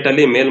 ಹಂಗೆ ಸ್ಟೇಟ್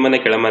ಅಲ್ಲಿ ಮೇಲ್ಮನೆ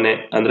ಕೆಳಮನೆ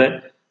ಅಂದ್ರೆ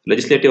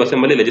ಲೆಜಿಸ್ಲೇಟಿವ್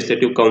ಅಸೆಂಬ್ಲಿ,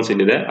 ಲೆಜಿಸ್ಲೇಟಿವ್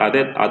ಕೌನ್ಸಿಲ್ ಇದೆ.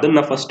 ಅದನ್ನ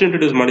ಫಸ್ಟ್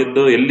ಇಂಟ್ರೊಡ್ಯೂಸ್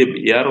ಮಾಡಿದ್ದು ಎಲ್ಲಿ,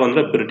 ಯಾರು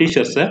ಅಂದ್ರೆ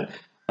ಬ್ರಿಟಿಷರ್ಸ್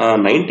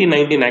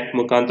 1919 ಆಕ್ಟ್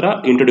ಮುಖಾಂತರ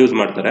ಇಂಟ್ರೊಡ್ಯೂಸ್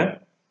ಮಾಡ್ತಾರೆ.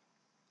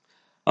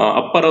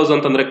 ಅಪ್ಪರ್ ಹೌಸ್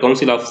ಅಂತಂದ್ರೆ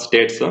council of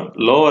States,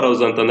 lower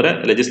house ಅಂತಂದ್ರೆ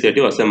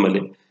ಲೆಜಿಸ್ಲೇಟಿವ್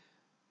ಅಸೆಂಬ್ಲಿ.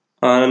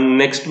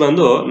 ನೆಕ್ಸ್ಟ್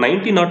ಬಂದು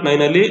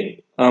 1909 ಅಲ್ಲಿ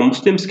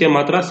ಮುಸ್ಲಿಮ್ಸ್ಗೆ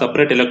ಮಾತ್ರ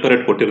ಸಪರೇಟ್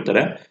ಎಲೆಕ್ಟೋರೇಟ್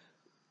ಕೊಟ್ಟಿರ್ತಾರೆ.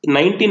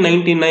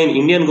 1999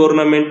 ಇಂಡಿಯನ್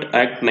ಗವರ್ನಮೆಂಟ್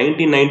ಆಕ್ಟ್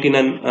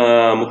 1999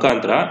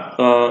 ಮುಖಾಂತರ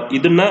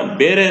ಇದನ್ನ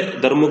ಬೇರೆ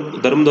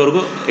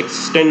ಧರ್ಮದವ್ರಿಗೂ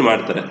ಎಕ್ಸ್ಟೆಂಡ್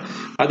ಮಾಡ್ತಾರೆ.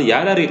 ಅದು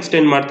ಯಾರ್ಯಾರು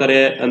ಎಕ್ಸ್ಟೆಂಡ್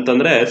ಮಾಡ್ತಾರೆ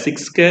ಅಂತಂದ್ರೆ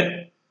 6ಗೆ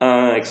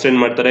ಎಕ್ಸ್ಟೆಂಡ್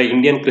ಮಾಡ್ತಾರೆ,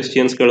 ಇಂಡಿಯನ್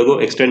ಕ್ರಿಶ್ಚಿಯನ್ಸ್ಗಳಿಗೂ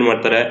ಎಕ್ಸ್ಟೆಂಡ್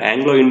ಮಾಡ್ತಾರೆ,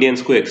 ಆಂಗ್ಲೋ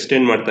ಇಂಡಿಯನ್ಸ್ಗೂ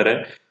ಎಕ್ಸ್ಟೆಂಡ್ ಮಾಡ್ತಾರೆ,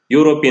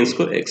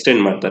 ಯುರೋಪಿಯನ್ಸ್ಗೂ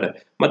ಎಕ್ಸ್ಟೆಂಡ್ ಮಾಡ್ತಾರೆ.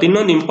 ಮತ್ತೆ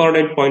ಇನ್ನೊಂದು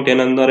ಇಂಪಾರ್ಟೆಂಟ್ ಪಾಯಿಂಟ್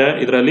ಏನಂದ್ರೆ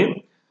ಇದರಲ್ಲಿ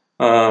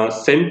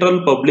ಸೆಂಟ್ರಲ್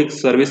ಪಬ್ಲಿಕ್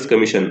ಸರ್ವಿಸ್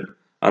ಕಮಿಷನ್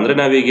ಅಂದ್ರೆ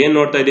ನಾವೀಗ ಏನ್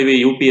ನೋಡ್ತಾ ಇದೀವಿ,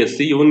 UPSC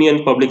union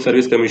public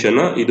service commission,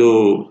 ಇದು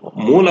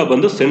ಮೂಲ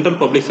ಬಂದು ಸೆಂಟ್ರಲ್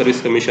ಪಬ್ಲಿಕ್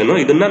ಸರ್ವಿಸ್ ಕಮಿಷನ್.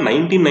 ಇದನ್ನ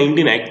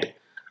 1919 ಆಕ್ಟ್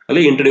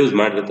ಅಲ್ಲಿ ಇಂಟ್ರೊಡ್ಯೂಸ್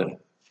ಮಾಡಿರ್ತಾರೆ.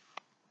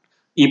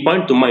 ಈ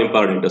ಪಾಯಿಂಟ್ ತುಂಬಾ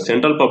important.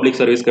 Central public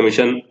service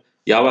commission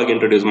ಯಾವಾಗ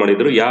ಇಂಟ್ರೊಡ್ಯೂಸ್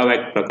ಮಾಡಿದ್ರು, ಯಾವ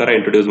ಆಕ್ಟ್ ಪ್ರಕಾರ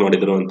ಇಂಟ್ರೊಡ್ಯೂಸ್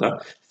ಮಾಡಿದ್ರು ಅಂತ.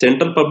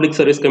 ಸೆಂಟ್ರಲ್ ಪಬ್ಲಿಕ್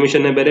ಸರ್ವಿಸ್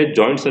ಕಮಿಷನ್ ಬೇರೆ,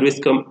 ಜಾಯಿಂಟ್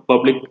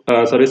ಪಬ್ಲಿಕ್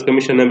ಸರ್ವಿಸ್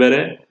ಕಮಿಷನ್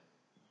ಬೇರೆ,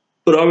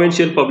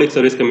 ಪ್ರಾವಿನ್ಷಿಯಲ್ ಪಬ್ಲಿಕ್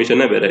ಸರ್ವಿಸ್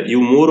ಕಮಿಷನ್ ಬೇರೆ.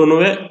 ಇವು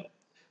ಮೂರುನುವೆ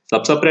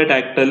ಸಪ್ರೇಟ್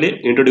ಆಕ್ಟ್ ಅಲ್ಲಿ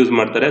ಇಂಟ್ರೊಡ್ಯೂಸ್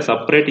ಮಾಡ್ತಾರೆ,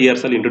 ಸಪರೇಟ್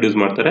ಇಯರ್ಸ್ ಅಲ್ಲಿ ಇಂಟ್ರೊಡ್ಯೂಸ್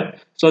ಮಾಡ್ತಾರೆ.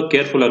 ಸೊ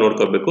ಕೇರ್ಫುಲ್ ಆಗಿ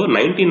ನೋಡ್ಕೋಬೇಕು.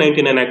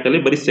 1999 ಆಕ್ಟ್ ಅಲ್ಲಿ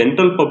ಬರೀ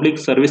ಸೆಂಟ್ರಲ್ ಪಬ್ಲಿಕ್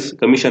ಸರ್ವಿಸ್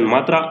ಕಮಿಷನ್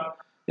ಮಾತ್ರ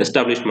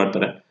ಎಸ್ಟಾಬ್ಲಿಷ್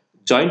ಮಾಡ್ತಾರೆ.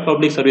 Joint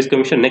public service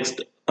commission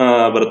next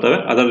ಬರ್ತವೆ,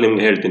 ಅದ್ರಲ್ಲಿ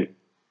ನಿಮ್ಗೆ ಹೇಳ್ತೀನಿ.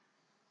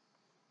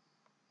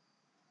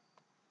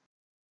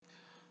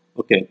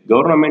 Okay,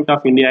 government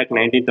of India act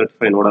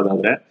 1935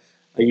 ನೋಡೋದಾದ್ರೆ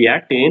ಈ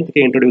ಆಕ್ಟ್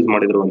ಏನಕ್ಕೆ ಇಂಟ್ರೊಡ್ಯೂಸ್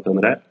ಮಾಡಿದ್ರು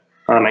ಅಂತಂದ್ರೆ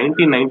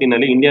 1919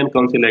 ಅಲ್ಲಿ ಇಂಡಿಯನ್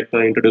ಕೌನ್ಸಿಲ್ ಆಕ್ಟ್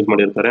ಇಂಟ್ರೊಡ್ಯೂಸ್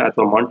ಮಾಡಿರ್ತಾರೆ,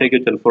 ಅಥವಾ ಮಾಂಟೆಗ್ಯೂ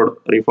ಚೆಲ್ಫೋರ್ಡ್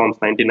ರಿಫಾರ್ಮ್ಸ್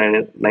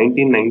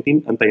 1919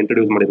 ಅಂತ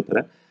ಇಂಟ್ರೊಡ್ಯೂಸ್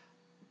ಮಾಡಿರ್ತಾರೆ.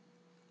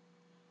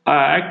 ಆ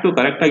ಆಕ್ಟ್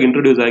ಕರೆಕ್ಟ್ ಆಗಿ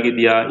ಇಂಟ್ರೊಡ್ಯೂಸ್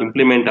ಆಗಿದೆಯಾ,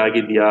 ಇಂಪ್ಲಿಮೆಂಟ್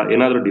ಆಗಿದೆಯಾ,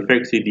 ಏನಾದರೂ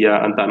ಡಿಫೆಕ್ಟ್ಸ್ ಇದೆಯಾ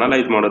ಅಂತ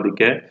ಅನಲೈಸ್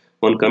ಮಾಡೋದಕ್ಕೆ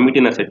ಒಂದು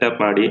ಕಮಿಟಿನ ಸೆಟಪ್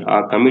ಮಾಡಿ, ಆ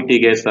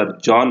ಕಮಿಟಿಗೆ sir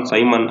John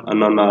Simon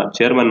unknown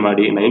chairman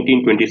ಮಾಡಿ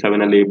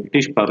 1927 ಅಲ್ಲಿ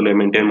ಬ್ರಿಟಿಷ್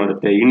ಪಾರ್ಲಿಮೆಂಟ್ ಏನ್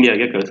ಮಾಡುತ್ತೆ,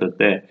 ಇಂಡಿಯಾಗೆ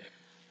ಕಳಿಸುತ್ತೆ.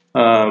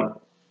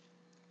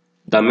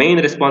 The main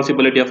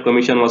responsibility of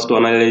commission was to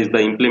analyze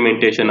the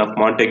implementation of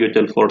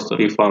Montagu-Chelford's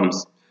reforms.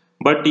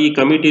 But ಈ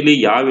ಕಮಿಟಿಲಿ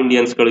ಯಾವ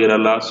ಇಂಡಿಯನ್ಸ್ಗಳು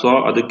ಇರಲ್ಲ, ಸೊ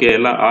ಅದಕ್ಕೆ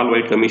ಎಲ್ಲ ಆಲ್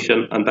ವೈಟ್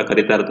ಕಮಿಷನ್ ಅಂತ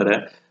ಕರಿತಾ ಇರ್ತಾರೆ.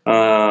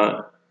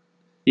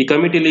 ಈ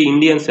ಕಮಿಟಿಲಿ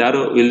ಇಂಡಿಯನ್ಸ್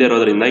ಯಾರು ಇಲ್ಲದೆ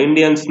ಇರೋದ್ರಿಂದ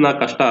ಇಂಡಿಯನ್ಸ್ ನ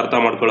ಕಷ್ಟ ಅರ್ಥ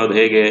ಮಾಡ್ಕೊಳ್ಳೋದು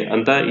ಹೇಗೆ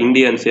ಅಂತ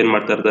ಇಂಡಿಯನ್ಸ್ ಏನ್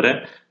ಮಾಡ್ತಾ ಇರ್ತಾರೆ,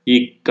 ಈ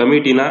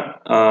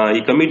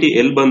ಕಮಿಟಿ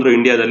ಎಲ್ಲಿ ಬಂದ್ರು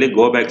ಇಂಡಿಯಾದಲ್ಲಿ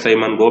ಗೋ ಬ್ಯಾಕ್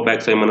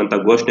ಸೈಮನ್ ಅಂತ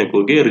ಘೋಷಣೆ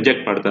ಕೂಗಿ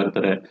ರಿಜೆಕ್ಟ್ ಮಾಡ್ತಾ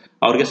ಇರ್ತಾರೆ,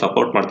 ಅವ್ರಿಗೆ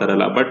ಸಪೋರ್ಟ್ ಮಾಡ್ತಾ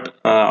ಇರಲ್ಲ. ಬಟ್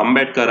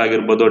ಅಂಬೇಡ್ಕರ್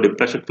ಆಗಿರ್ಬೋದು,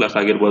 ಡಿಪ್ರೆಷನ್ ಕ್ಲಾಸ್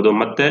ಆಗಿರ್ಬೋದು,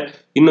 ಮತ್ತೆ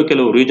ಇನ್ನು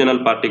ಕೆಲವು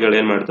ರೀಜನಲ್ ಪಾರ್ಟಿಗಳು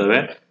ಏನ್ ಮಾಡ್ತವೆ,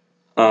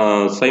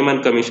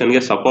 ಸೈಮನ್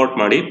ಕಮಿಷನ್ಗೆ ಸಪೋರ್ಟ್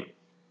ಮಾಡಿ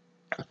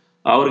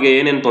ಅವ್ರಿಗೆ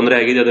ಏನೇನ್ ತೊಂದರೆ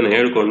ಆಗಿದೆ ಅದನ್ನ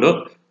ಹೇಳ್ಕೊಂಡು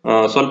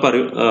ಸ್ವಲ್ಪ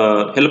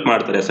ಹೆಲ್ಪ್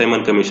ಮಾಡ್ತಾರೆ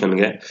ಸೈಮನ್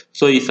ಕಮಿಷನ್ಗೆ.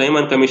 ಸೊ ಈ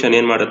ಸೈಮನ್ ಕಮಿಷನ್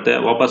ಏನ್ ಮಾಡುತ್ತೆ,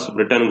 ವಾಪಸ್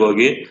ಬ್ರಿಟನ್ಗೆ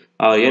ಹೋಗಿ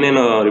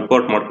ಏನೇನೋ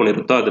ರಿಪೋರ್ಟ್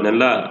ಮಾಡ್ಕೊಂಡಿರುತ್ತೋ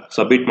ಅದನ್ನೆಲ್ಲ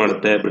ಸಬ್ಮಿಟ್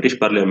ಮಾಡುತ್ತೆ ಬ್ರಿಟಿಷ್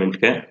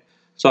ಪಾರ್ಲಿಮೆಂಟ್ಗೆ.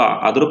 ಸೊ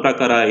ಅದ್ರ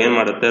ಪ್ರಕಾರ ಏನ್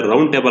ಮಾಡುತ್ತೆ,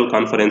 ರೌಂಡ್ ಟೇಬಲ್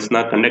ಕಾನ್ಫರೆನ್ಸ್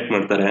ನ ಕಂಡಕ್ಟ್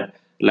ಮಾಡ್ತಾರೆ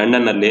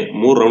ಲಂಡನ್ ನಲ್ಲಿ.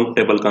 3 ರೌಂಡ್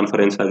ಟೇಬಲ್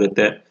ಕಾನ್ಫರೆನ್ಸ್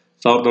ಆಗುತ್ತೆ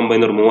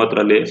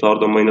 1930ರಲ್ಲಿ,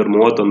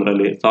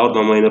 1931ರಲ್ಲಿ,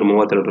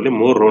 1932ರಲ್ಲಿ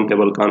 3 ರೌಂಡ್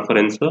ಟೇಬಲ್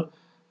ಕಾನ್ಫರೆನ್ಸ್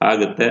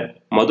ಆಗುತ್ತೆ.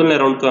 ಮೊದಲನೇ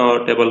round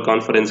table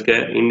ಕಾನ್ಫರೆನ್ಸ್ಗೆ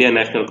Indian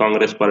national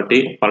Congress party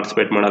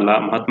participate ಮಾಡಲ್ಲ,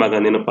 ಮಹಾತ್ಮ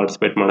ಗಾಂಧಿನೂ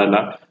ಪಾರ್ಟಿಸಿಪೇಟ್ ಮಾಡಲ್ಲ.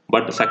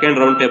 But second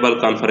round table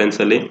conference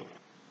ಅಲ್ಲಿ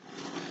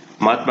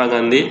ಮಹಾತ್ಮ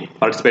ಗಾಂಧಿ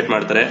ಪಾರ್ಟಿಸಿಪೇಟ್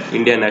ಮಾಡ್ತಾರೆ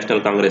ಇಂಡಿಯನ್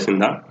ನ್ಯಾಷನಲ್ ಕಾಂಗ್ರೆಸ್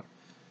ಇಂದ.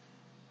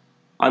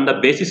 On the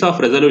basis of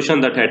resolution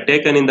that had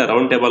taken in the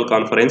round table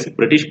conference,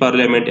 British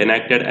Parliament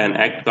enacted an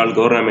act called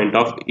Government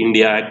of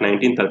India Act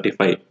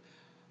 1935.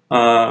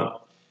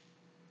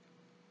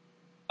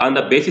 On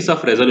the basis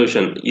of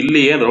resolution,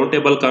 ಇಲ್ಲಿ ಏನ್ round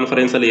table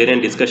conference ಅಲ್ಲಿ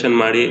ಏನೇನ್ discussion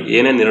ಮಾಡಿ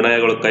ಏನೇನ್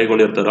ನಿರ್ಣಯಗಳು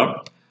ಕೈಗೊಂಡಿರ್ತಾರೋ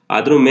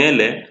ಅದ್ರ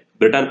ಮೇಲೆ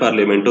Britain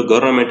parliament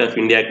government of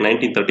India act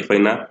 1935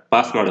 ನ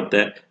pass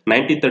ಮಾಡುತ್ತೆ.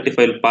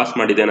 1935 ಪಾಸ್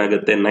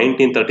ಮಾಡಿದೇನಾಗುತ್ತೆ,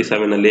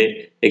 1937 ಅಲ್ಲಿ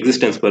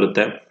ಎಕ್ಸಿಸ್ಟೆನ್ಸ್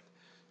ಬರುತ್ತೆ.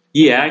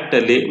 ಈ ಆಕ್ಟ್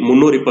ಅಲ್ಲಿ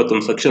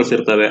 321 ಸೆಕ್ಷನ್ಸ್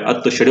ಇರ್ತವೆ,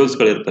 10 ಶೆಡ್ಯೂಲ್ಸ್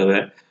ಗಳಿರ್ತವೆ.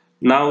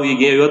 ನಾವು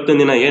ಈಗ ಇವತ್ತಿನ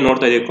ದಿನ ಏನ್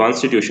ನೋಡ್ತಾ ಇದೀವಿ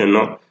ಕಾನ್ಸ್ಟಿಟ್ಯೂಷನ್,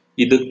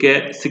 ಇದಕ್ಕೆ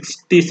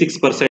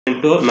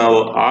 66% ನಾವು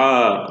ಆ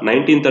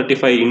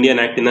 1935 ಇಂಡಿಯನ್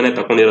ಆಕ್ಟ್ ಇಂದಾನೆ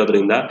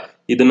ತಗೊಂಡಿರೋದ್ರಿಂದ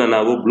ಇದನ್ನ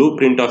ನಾವು blue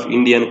print of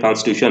Indian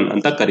constitution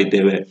ಅಂತ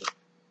ಕರಿತೇವೆ.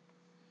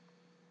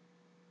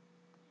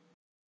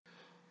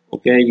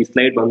 ಓಕೆ, ಈ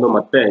ಸ್ಲೈಡ್ ಬಂದು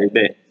ಮತ್ತೆ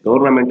ಇದೆ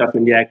government of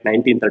India act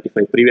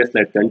 1935, previous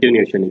slide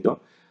continuation ಇದು.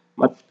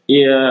 ಮತ್ತೆ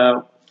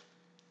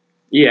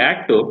ಈ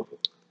act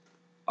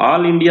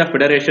all India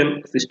federation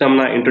system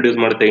ನ ಇಂಟ್ರೊಡ್ಯೂಸ್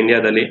ಮಾಡುತ್ತೆ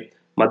ಇಂಡಿಯಾದಲ್ಲಿ.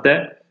 ಮತ್ತೆ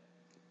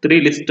 3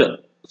 ಲಿಸ್ಟ್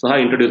ಸಹ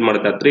ಇಂಟ್ರೊಡ್ಯೂಸ್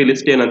ಮಾಡುತ್ತೆ. 3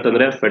 ಲಿಸ್ಟ್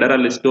ಏನಂತಂದ್ರೆ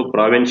federal list,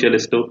 provincial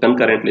list,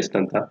 concurrent list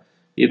ಅಂತ.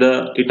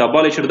 It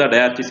abolished the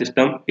ಡಯಾರ್ಚಿ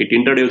system. It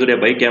introduced A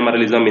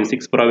ಬೈಕ್ಯಾಮರಲಿಸಮ್ in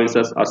 6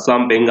 provinces: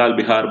 Assam, Bengal,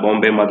 Bihar,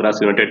 Bombay,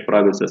 Madras, United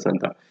provinces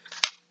ಅಂತ.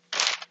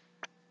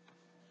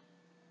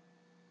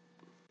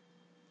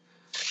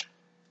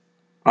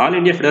 ಆಲ್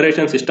ಇಂಡಿಯಾ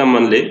ಫೆಡರೇಷನ್ ಸಿಸ್ಟಮ್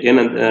ಅಲ್ಲಿ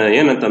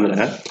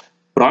ಏನಂತಂದ್ರೆ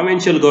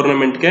ಪ್ರಾವಿನ್ಷಿಯಲ್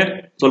ಗವರ್ನಮೆಂಟ್ಗೆ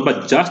ಸ್ವಲ್ಪ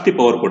ಜಾಸ್ತಿ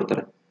ಪವರ್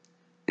ಕೊಡ್ತಾರೆ,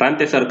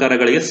 ಪ್ರಾಂತ್ಯ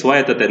ಸರ್ಕಾರಗಳಿಗೆ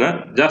ಸ್ವಾಯತ್ತತೆನ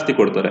ಜಾಸ್ತಿ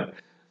ಕೊಡ್ತಾರೆ.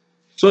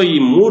 ಸೊ ಈ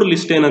 3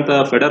 ಲಿಸ್ಟ್ ಏನಂತ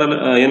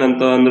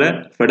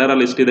ಫೆಡರಲ್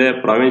ಲಿಸ್ಟ್ ಇದೆ,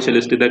 ಪ್ರಾವಿನ್ಷಿಯಲ್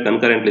ಲಿಸ್ಟ್ ಇದೆ,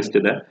 ಕನ್ಕರೆಂಟ್ ಲಿಸ್ಟ್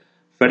ಇದೆ.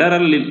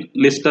 ಫೆಡರಲ್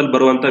ಲಿಸ್ಟ್ ಅಲ್ಲಿ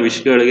ಬರುವಂತ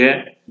ವಿಷಯಗಳಿಗೆ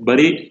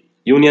ಬರೀ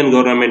ಯೂನಿಯನ್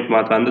ಗವರ್ನಮೆಂಟ್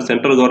ಮಾತ್ರ, ಅಂದ್ರೆ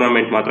ಸೆಂಟ್ರಲ್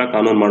ಗವರ್ನಮೆಂಟ್ ಮಾತ್ರ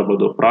ಕಾನೂನು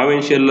ಮಾಡಬಹುದು.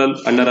 ಪ್ರಾವಿನ್ಷಿಯಲ್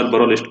ಅಂಡರ್ ಅಲ್ಲಿ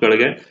ಬರೋ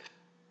ಲಿಸ್ಟ್ಗಳಿಗೆ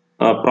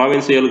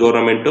ಪ್ರಾವಿನ್ಸಿಯಲ್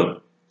ಗವರ್ನಮೆಂಟ್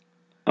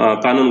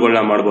ಕಾನೂನುಗಳನ್ನ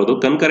ಮಾಡಬಹುದು.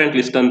 ಕನ್ಕರೆಂಟ್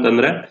ಲಿಸ್ಟ್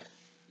ಅಂತಂದ್ರೆ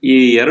ಈ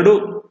 2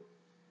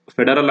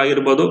 ಫೆಡರಲ್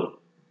ಆಗಿರ್ಬೋದು,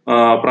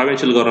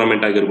 ಪ್ರಾವಿನ್ಷಿಯಲ್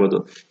ಗವರ್ನಮೆಂಟ್ ಆಗಿರ್ಬೋದು,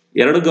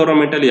 2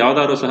 ಗವರ್ನಮೆಂಟ್ ಅಲ್ಲಿ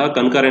ಯಾವ್ದಾದ್ರು ಸಹ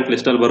ಕನ್ಕರೆಂಟ್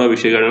ಲಿಸ್ಟ್ ಅಲ್ಲಿ ಬರೋ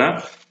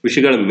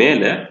ವಿಷಯಗಳ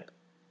ಮೇಲೆ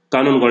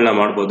ಕಾನೂನುಗಳನ್ನ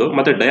ಮಾಡಬಹುದು.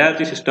 ಮತ್ತೆ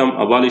ಡಯಾರ್ಚಿ ಸಿಸ್ಟಮ್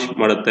ಅಬಾಲಿಷ್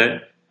ಮಾಡುತ್ತೆ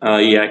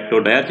ಈ ಆಕ್ಟ್.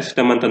 ಡಯಾರ್ಚಿ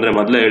ಸಿಸ್ಟಮ್ ಅಂತಂದ್ರೆ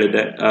ಮೊದಲೇ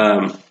ಹೇಳಿದೆ,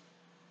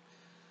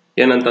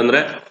 ಏನಂತಂದ್ರೆ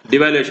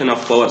ಡಿವ್ಯಾಲ್ಯೂಯೇಷನ್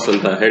ಆಫ್ ಪವರ್ಸ್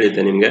ಅಂತ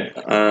ಹೇಳಿದ್ದೆ ನಿಮ್ಗೆ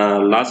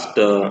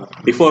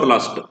ಬಿಫೋರ್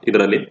ಲಾಸ್ಟ್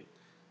ಇದರಲ್ಲಿ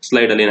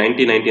ಸ್ಲೈಡ್ ಅಲ್ಲಿ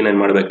 1999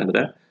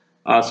 ಮಾಡ್ಬೇಕಂದ್ರೆ.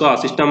 ಸೊ ಆ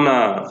ಸಿಸ್ಟಮ್ ನ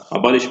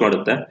ಅಬಾಲಿಷ್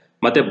ಮಾಡುತ್ತೆ.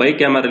 ಮತ್ತೆ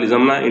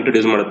ಬೈಕ್ಯಾಮರಲಿಸಮ್ ನ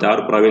ಇಂಟ್ರೊಡ್ಯೂಸ್ ಮಾಡುತ್ತೆ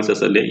 6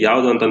 ಪ್ರಾವಿನ್ಸಸ್ ಅಲ್ಲಿ.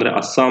 ಯಾವ್ದು ಅಂತಂದ್ರೆ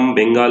Assam,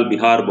 Bengal,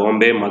 Bihar,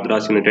 Bombay,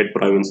 Madras, United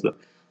province.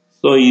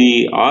 So ಈ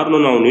 6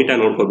 ನಾವು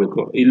ನೀಟಾಗಿ ನೋಡ್ಕೋಬೇಕು.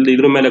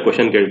 ಇದ್ರ ಮೇಲೆ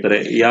ಕ್ವಶನ್ ಕೇಳ್ತಾರೆ,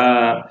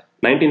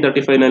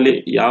 1935 ನಲ್ಲಿ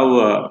ಯಾವ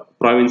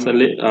ಪ್ರಾವಿನ್ಸ್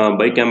ಅಲ್ಲಿ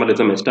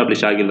ಬೈಕ್ಯಾಮರಲಿಸಮ್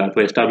ಎಸ್ಟಾಬ್ಲಿಷ್ ಆಗಿಲ್ಲ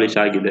ಅಥವಾ ಎಸ್ಟಾಬ್ಲಿಷ್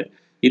ಆಗಿದೆ,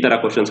 ಈ ತರ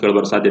ಕ್ವಶನ್ಸ್ ಗಳು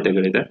ಬರೋ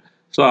ಸಾಧ್ಯತೆಗಳಿದೆ.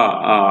 ಸೊ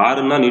ಆ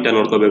 6ನ್ನ ನೀಟಾಗಿ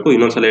ನೋಡ್ಕೋಬೇಕು.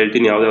 ಇನ್ನೊಂದ್ಸಲ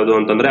ಹೇಳ್ತೀನಿ ಯಾವ್ಯಾವ್ದು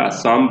ಅಂತಂದ್ರೆ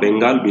ಅಸ್ಸಾಂ,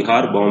 ಬೆಂಗಾಲ್,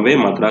 ಬಿಹಾರ್, ಬಾಂಬೆ,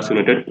 ಮದ್ರಾಸ್,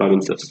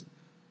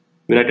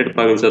 ಯುನೈಟೆಡ್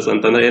ಪ್ರಾವಿನ್ಸಸ್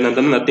ಅಂತಂದ್ರೆ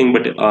ಏನಂತಂದ್ರೆ ನಥಿಂಗ್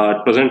ಬಟ್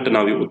ಪ್ರೆಸೆಂಟ್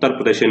ನಾವು ಉತ್ತರ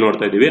ಪ್ರದೇಶ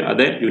ನೋಡ್ತಾ ಇದೀವಿ,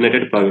 ಅದೇ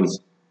United province.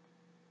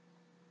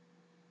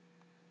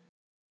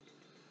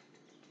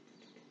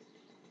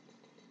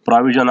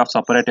 Provision of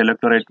separate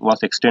electorate was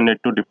extended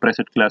to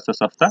depressed classes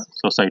of the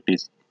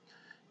societies.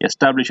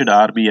 Established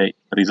RBI,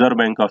 Reserve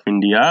Bank of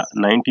India,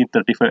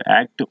 1935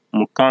 Act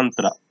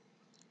ಮುಖಾಂತರ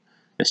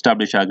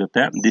ಎಸ್ಟಾಬ್ಲಿಷ್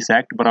ಆಗುತ್ತೆ. This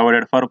act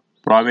provided for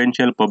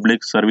provincial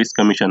public service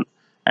commission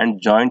and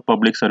joint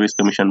public service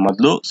commission.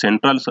 ಮೊದಲು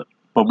central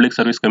public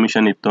service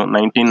commission ಇತ್ತು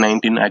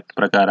 1919 act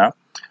ಪ್ರಕಾರ.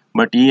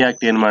 But ಈ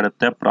act ಏನ್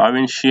ಮಾಡುತ್ತೆ,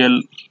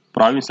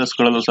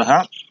 ಪ್ರಾವಿನ್ಸಸ್ಗಳಲ್ಲೂ ಸಹ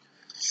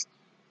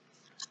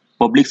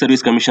public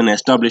service commission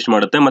establish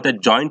ಮಾಡುತ್ತೆ, ಮತ್ತೆ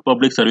joint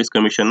public service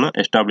commission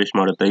establish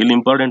ಮಾಡುತ್ತೆ. ಇಲ್ಲಿ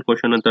ಇಂಪಾರ್ಟೆಂಟ್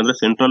ಕ್ವಶನ್ ಅಂತಂದ್ರೆ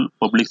ಸೆಂಟ್ರಲ್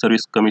ಪಬ್ಲಿಕ್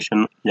ಸರ್ವಿಸ್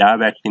ಕಮಿಷನ್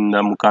ಯಾವ ಆಕ್ಟ್ ಇಂದ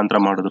ಮುಖಾಂತರ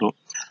ಮಾಡಿದ್ರು,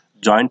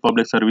 ಜಾಯಿಂಟ್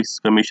ಪಬ್ಲಿಕ್ ಸರ್ವಿಸ್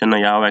ಕಮಿಷನ್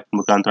ಯಾವ ಆಕ್ಟ್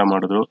ಮುಖಾಂತರ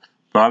ಮಾಡಿದ್ರು,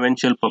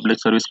 ಪ್ರಾವಿನ್ಷಿಯಲ್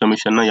ಪಬ್ಲಿಕ್ ಸರ್ವಿಸ್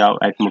ಕಮಿಷನ್ ಯಾವ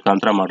ಆಕ್ಟ್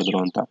ಮುಖಾಂತರ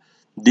ಮಾಡಿದ್ರು ಅಂತ.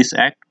 This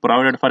act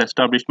provided for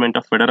establishment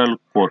of federal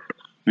court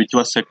which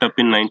was set up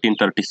in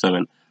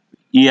 1937.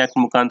 ಈ ಆಕ್ಟ್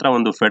ಮುಖಾಂತರ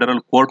ಒಂದು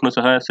ಫೆಡರಲ್ ಕೋರ್ಟ್ ನು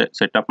ಸಹ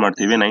ಸೆಟ್ ಅಪ್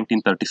ಮಾಡ್ತೀವಿ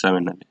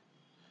 1937 ನಲ್ಲಿ.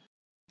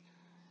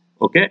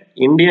 ಓಕೆ,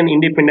 ಇಂಡಿಯನ್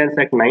ಇಂಡಿಪೆಂಡೆನ್ಸ್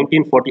ಆಕ್ಟ್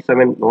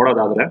 1947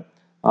 ನೋಡೋದಾದ್ರೆ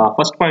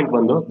ಫಸ್ಟ್ ಪಾಯಿಂಟ್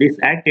ಬಂದು this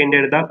act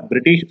ended the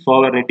British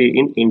sovereignty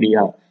in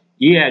India.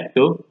 ಈ ಆಕ್ಟ್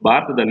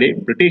ಭಾರತದಲ್ಲಿ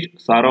ಬ್ರಿಟಿಷ್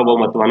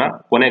ಸಾರ್ವಭೌಮತ್ವನ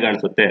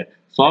ಕೊನೆಗಾಣಿಸುತ್ತೆ.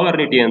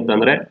 ಸಾವರ್ನಿಟಿ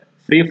ಅಂತಂದ್ರೆ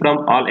free from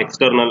all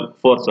external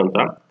force ಅಂತ.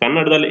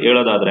 ಕನ್ನಡದಲ್ಲಿ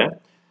ಹೇಳೋದಾದ್ರೆ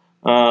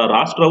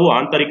ರಾಷ್ಟ್ರವು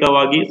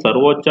ಆಂತರಿಕವಾಗಿ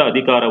ಸರ್ವೋಚ್ಚ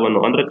ಅಧಿಕಾರವನ್ನು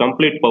ಅಂದ್ರೆ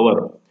ಕಂಪ್ಲೀಟ್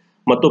ಪವರ್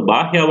ಮತ್ತು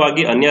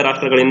ಬಾಹ್ಯವಾಗಿ ಅನ್ಯ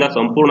ರಾಷ್ಟ್ರಗಳಿಂದ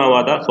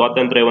ಸಂಪೂರ್ಣವಾದ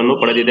ಸ್ವಾತಂತ್ರ್ಯವನ್ನು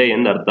ಪಡೆದಿದೆ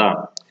ಎಂದರ್ಥ.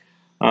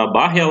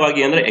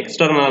 ಬಾಹ್ಯವಾಗಿ ಅಂದ್ರೆ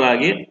ಎಕ್ಸ್ಟರ್ನಲ್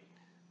ಆಗಿ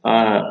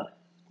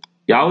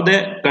ಯಾವುದೇ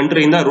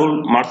ಕಂಟ್ರಿಯಿಂದ ರೂಲ್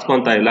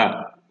ಮಾಡಿಸ್ಕೊಂತ ಇಲ್ಲ,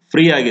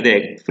 ಫ್ರೀ ಆಗಿದೆ,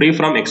 ಫ್ರೀ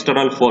ಫ್ರಮ್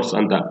ಎಕ್ಸ್ಟರ್ನಲ್ ಫೋರ್ಸ್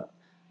ಅಂತ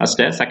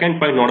ಅಷ್ಟೇ. ಸೆಕೆಂಡ್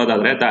ಪಾಯಿಂಟ್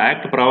ನೋಡೋದಾದ್ರೆ the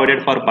act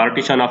provided for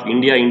partition of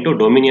India into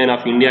dominion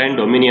of India and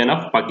dominion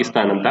of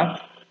Pakistan ಅಂತ.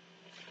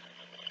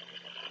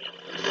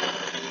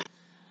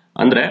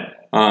 ಅಂದ್ರೆ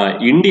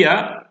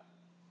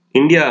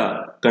ಇಂಡಿಯಾ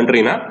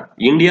ಕಂಟ್ರಿನ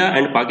ಇಂಡಿಯಾ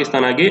ಅಂಡ್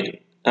ಪಾಕಿಸ್ತಾನ ಆಗಿ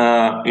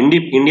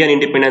ಇಂಡಿಯನ್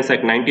ಇಂಡಿಪೆಂಡೆನ್ಸ್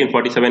ಆಕ್ಟ್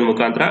 1947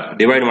 ಮುಖಾಂತರ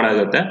ಡಿವೈಡ್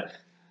ಮಾಡಾಗುತ್ತೆ.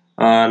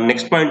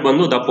 ನೆಕ್ಸ್ಟ್ ಪಾಯಿಂಟ್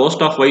ಬಂದು the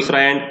post of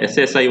viceroy and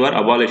SSI var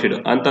abolished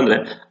ಅಂತಂದ್ರೆ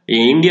ಈ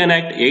Indian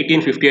act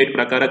 1858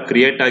 ಪ್ರಕಾರ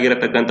create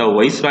ಆಗಿರತಕ್ಕಂಥ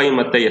viceroy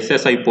ಮತ್ತೆ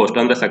SSI ಪೋಸ್ಟ್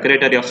ಅಂದ್ರೆ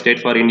secretary of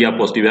state for India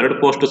post, ಇವೆರಡು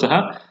ಪೋಸ್ಟ್ ಸಹ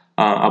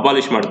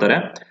ಅಬಾಲಿಷ್ ಮಾಡ್ತಾರೆ.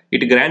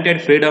 It granted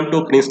freedom to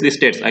princely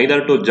States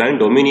either to join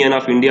dominion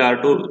of India R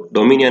to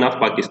dominion of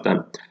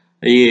Pakistan.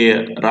 ಈ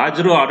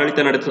ರಾಜರು ಆಡಳಿತ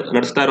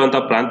ನಡೆಸ್ತಾ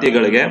ಇರುವಂತಹ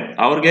ಪ್ರಾಂತ್ಯಗಳಿಗೆ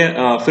ಅವ್ರಿಗೆ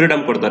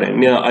ಫ್ರೀಡಮ್ ಕೊಡ್ತಾರೆ.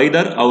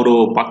 ಐದರ್ ಅವರು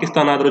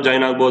ಪಾಕಿಸ್ತಾನ ಆದ್ರೂ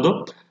ಜಾಯ್ನ್ ಆಗ್ಬೋದು,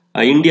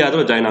 ಇಂಡಿಯಾ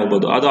ಆದ್ರೂ ಜಾಯ್ನ್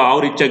ಆಗ್ಬೋದು, ಅದು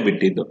ಅವ್ರ ಇಚ್ಛೆಗೆ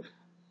ಬಿಟ್ಟಿದ್ದು.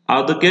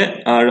 ಅದಕ್ಕೆ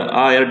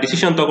ಆ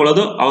ಡಿಸಿಷನ್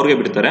ತಗೊಳ್ಳೋದು ಅವ್ರಿಗೆ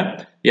ಬಿಡ್ತಾರೆ,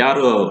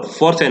 ಯಾರು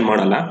ಫೋರ್ಸ್ ಏನ್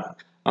ಮಾಡಲ್ಲ.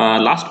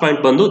 ಲಾಸ್ಟ್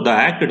ಪಾಯಿಂಟ್ ಬಂದು the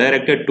act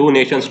directed 2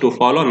 nations to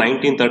follow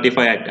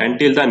 1935 act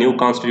until the new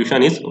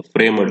constitution is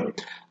framed.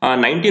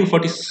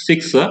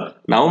 1946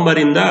 November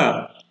ಇಂದ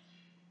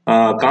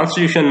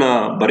ಕಾನ್ಸ್ಟಿಟ್ಯೂಷನ್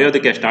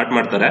ಬರೆಯೋದಕ್ಕೆ ಸ್ಟಾರ್ಟ್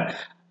ಮಾಡ್ತಾರೆ.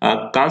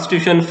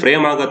 ಕಾನ್ಸ್ಟಿಟ್ಯೂಷನ್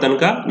ಫ್ರೇಮ್ ಆಗೋ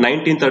ತನಕ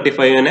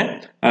 1935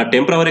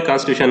 ಟೆಂಪ್ರವರಿ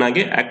ಕಾನ್ಸ್ಟಿಟ್ಯೂಷನ್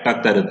ಆಗಿ ಆಕ್ಟ್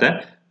ಆಗ್ತಾ ಇರುತ್ತೆ.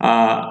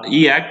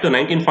 ಈ ಆಕ್ಟ್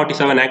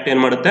 1947 ಆಕ್ಟ್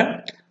ಏನ್ ಮಾಡುತ್ತೆ,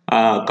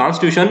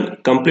 ಕಾನ್ಸ್ಟಿಟ್ಯೂಷನ್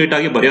ಕಂಪ್ಲೀಟ್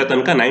ಆಗಿ ಬರೆಯೋ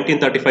ತನಕ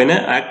 1935ನೇ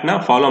ಆಕ್ಟ್ ನ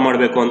ಫಾಲೋ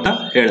ಮಾಡಬೇಕು ಅಂತ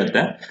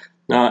ಹೇಳುತ್ತೆ.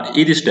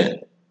 ಇದಿಷ್ಟೇ.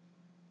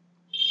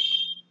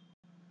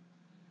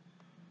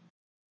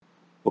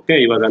 ಓಕೆ,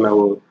 ಇವಾಗ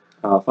ನಾವು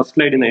ಫಸ್ಟ್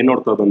ಸ್ಲೈಡ್ ಇಂದ ಏನ್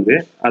ನೋಡ್ತಾ ಬಂದ್ವಿ,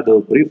 ಅದು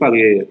ಬ್ರೀಫ್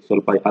ಆಗಿ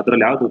ಸ್ವಲ್ಪ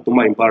ಅದ್ರಲ್ಲಿ ಯಾವ್ದು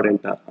ತುಂಬಾ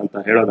ಇಂಪಾರ್ಟೆಂಟ್ ಅಂತ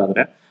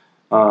ಹೇಳೋದಾದ್ರೆ,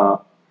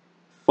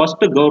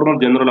 first governor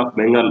general of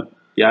Bengal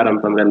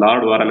ಯಾರಂತಂದ್ರೆ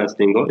lord Warren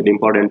Hastings. ಇದು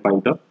important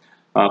point.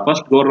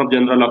 First governor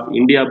general of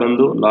India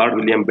ಬಂದು lord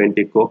William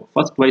ಬೆಂಟಿಕೋ.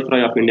 First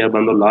viceroy of India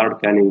ಬಂದು lord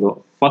ಕ್ಯಾನಿಂಗೋ.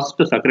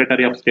 First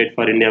secretary of state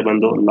for India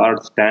ಬಂದು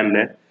lord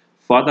ಸ್ಟ್ಯಾನ್ಲೆ.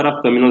 Father of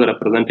communal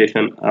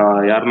representation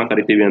ಯಾರನ್ನ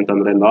ಕರಿತೀವಿ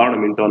ಅಂತಂದ್ರೆ lord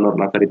Minto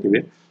ಅನ್ನೋರ್ನ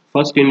ಕರಿತೀವಿ.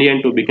 First Indian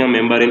to become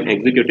member in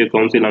executive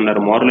council under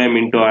ಮಾರ್ಲೆ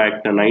Minto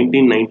act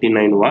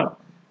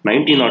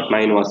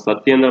 1909 was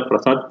Satyendra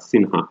Prasad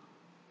Sinha.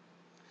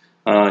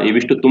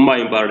 ಇವಿಷ್ಟು ತುಂಬಾ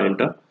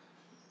important.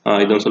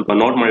 ಇದೊಂದು ಸ್ವಲ್ಪ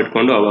ನೋಟ್ ಮಾಡಿ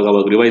ಇಟ್ಕೊಂಡು ಅವಾಗ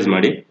ರಿವೈಸ್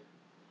ಮಾಡಿ.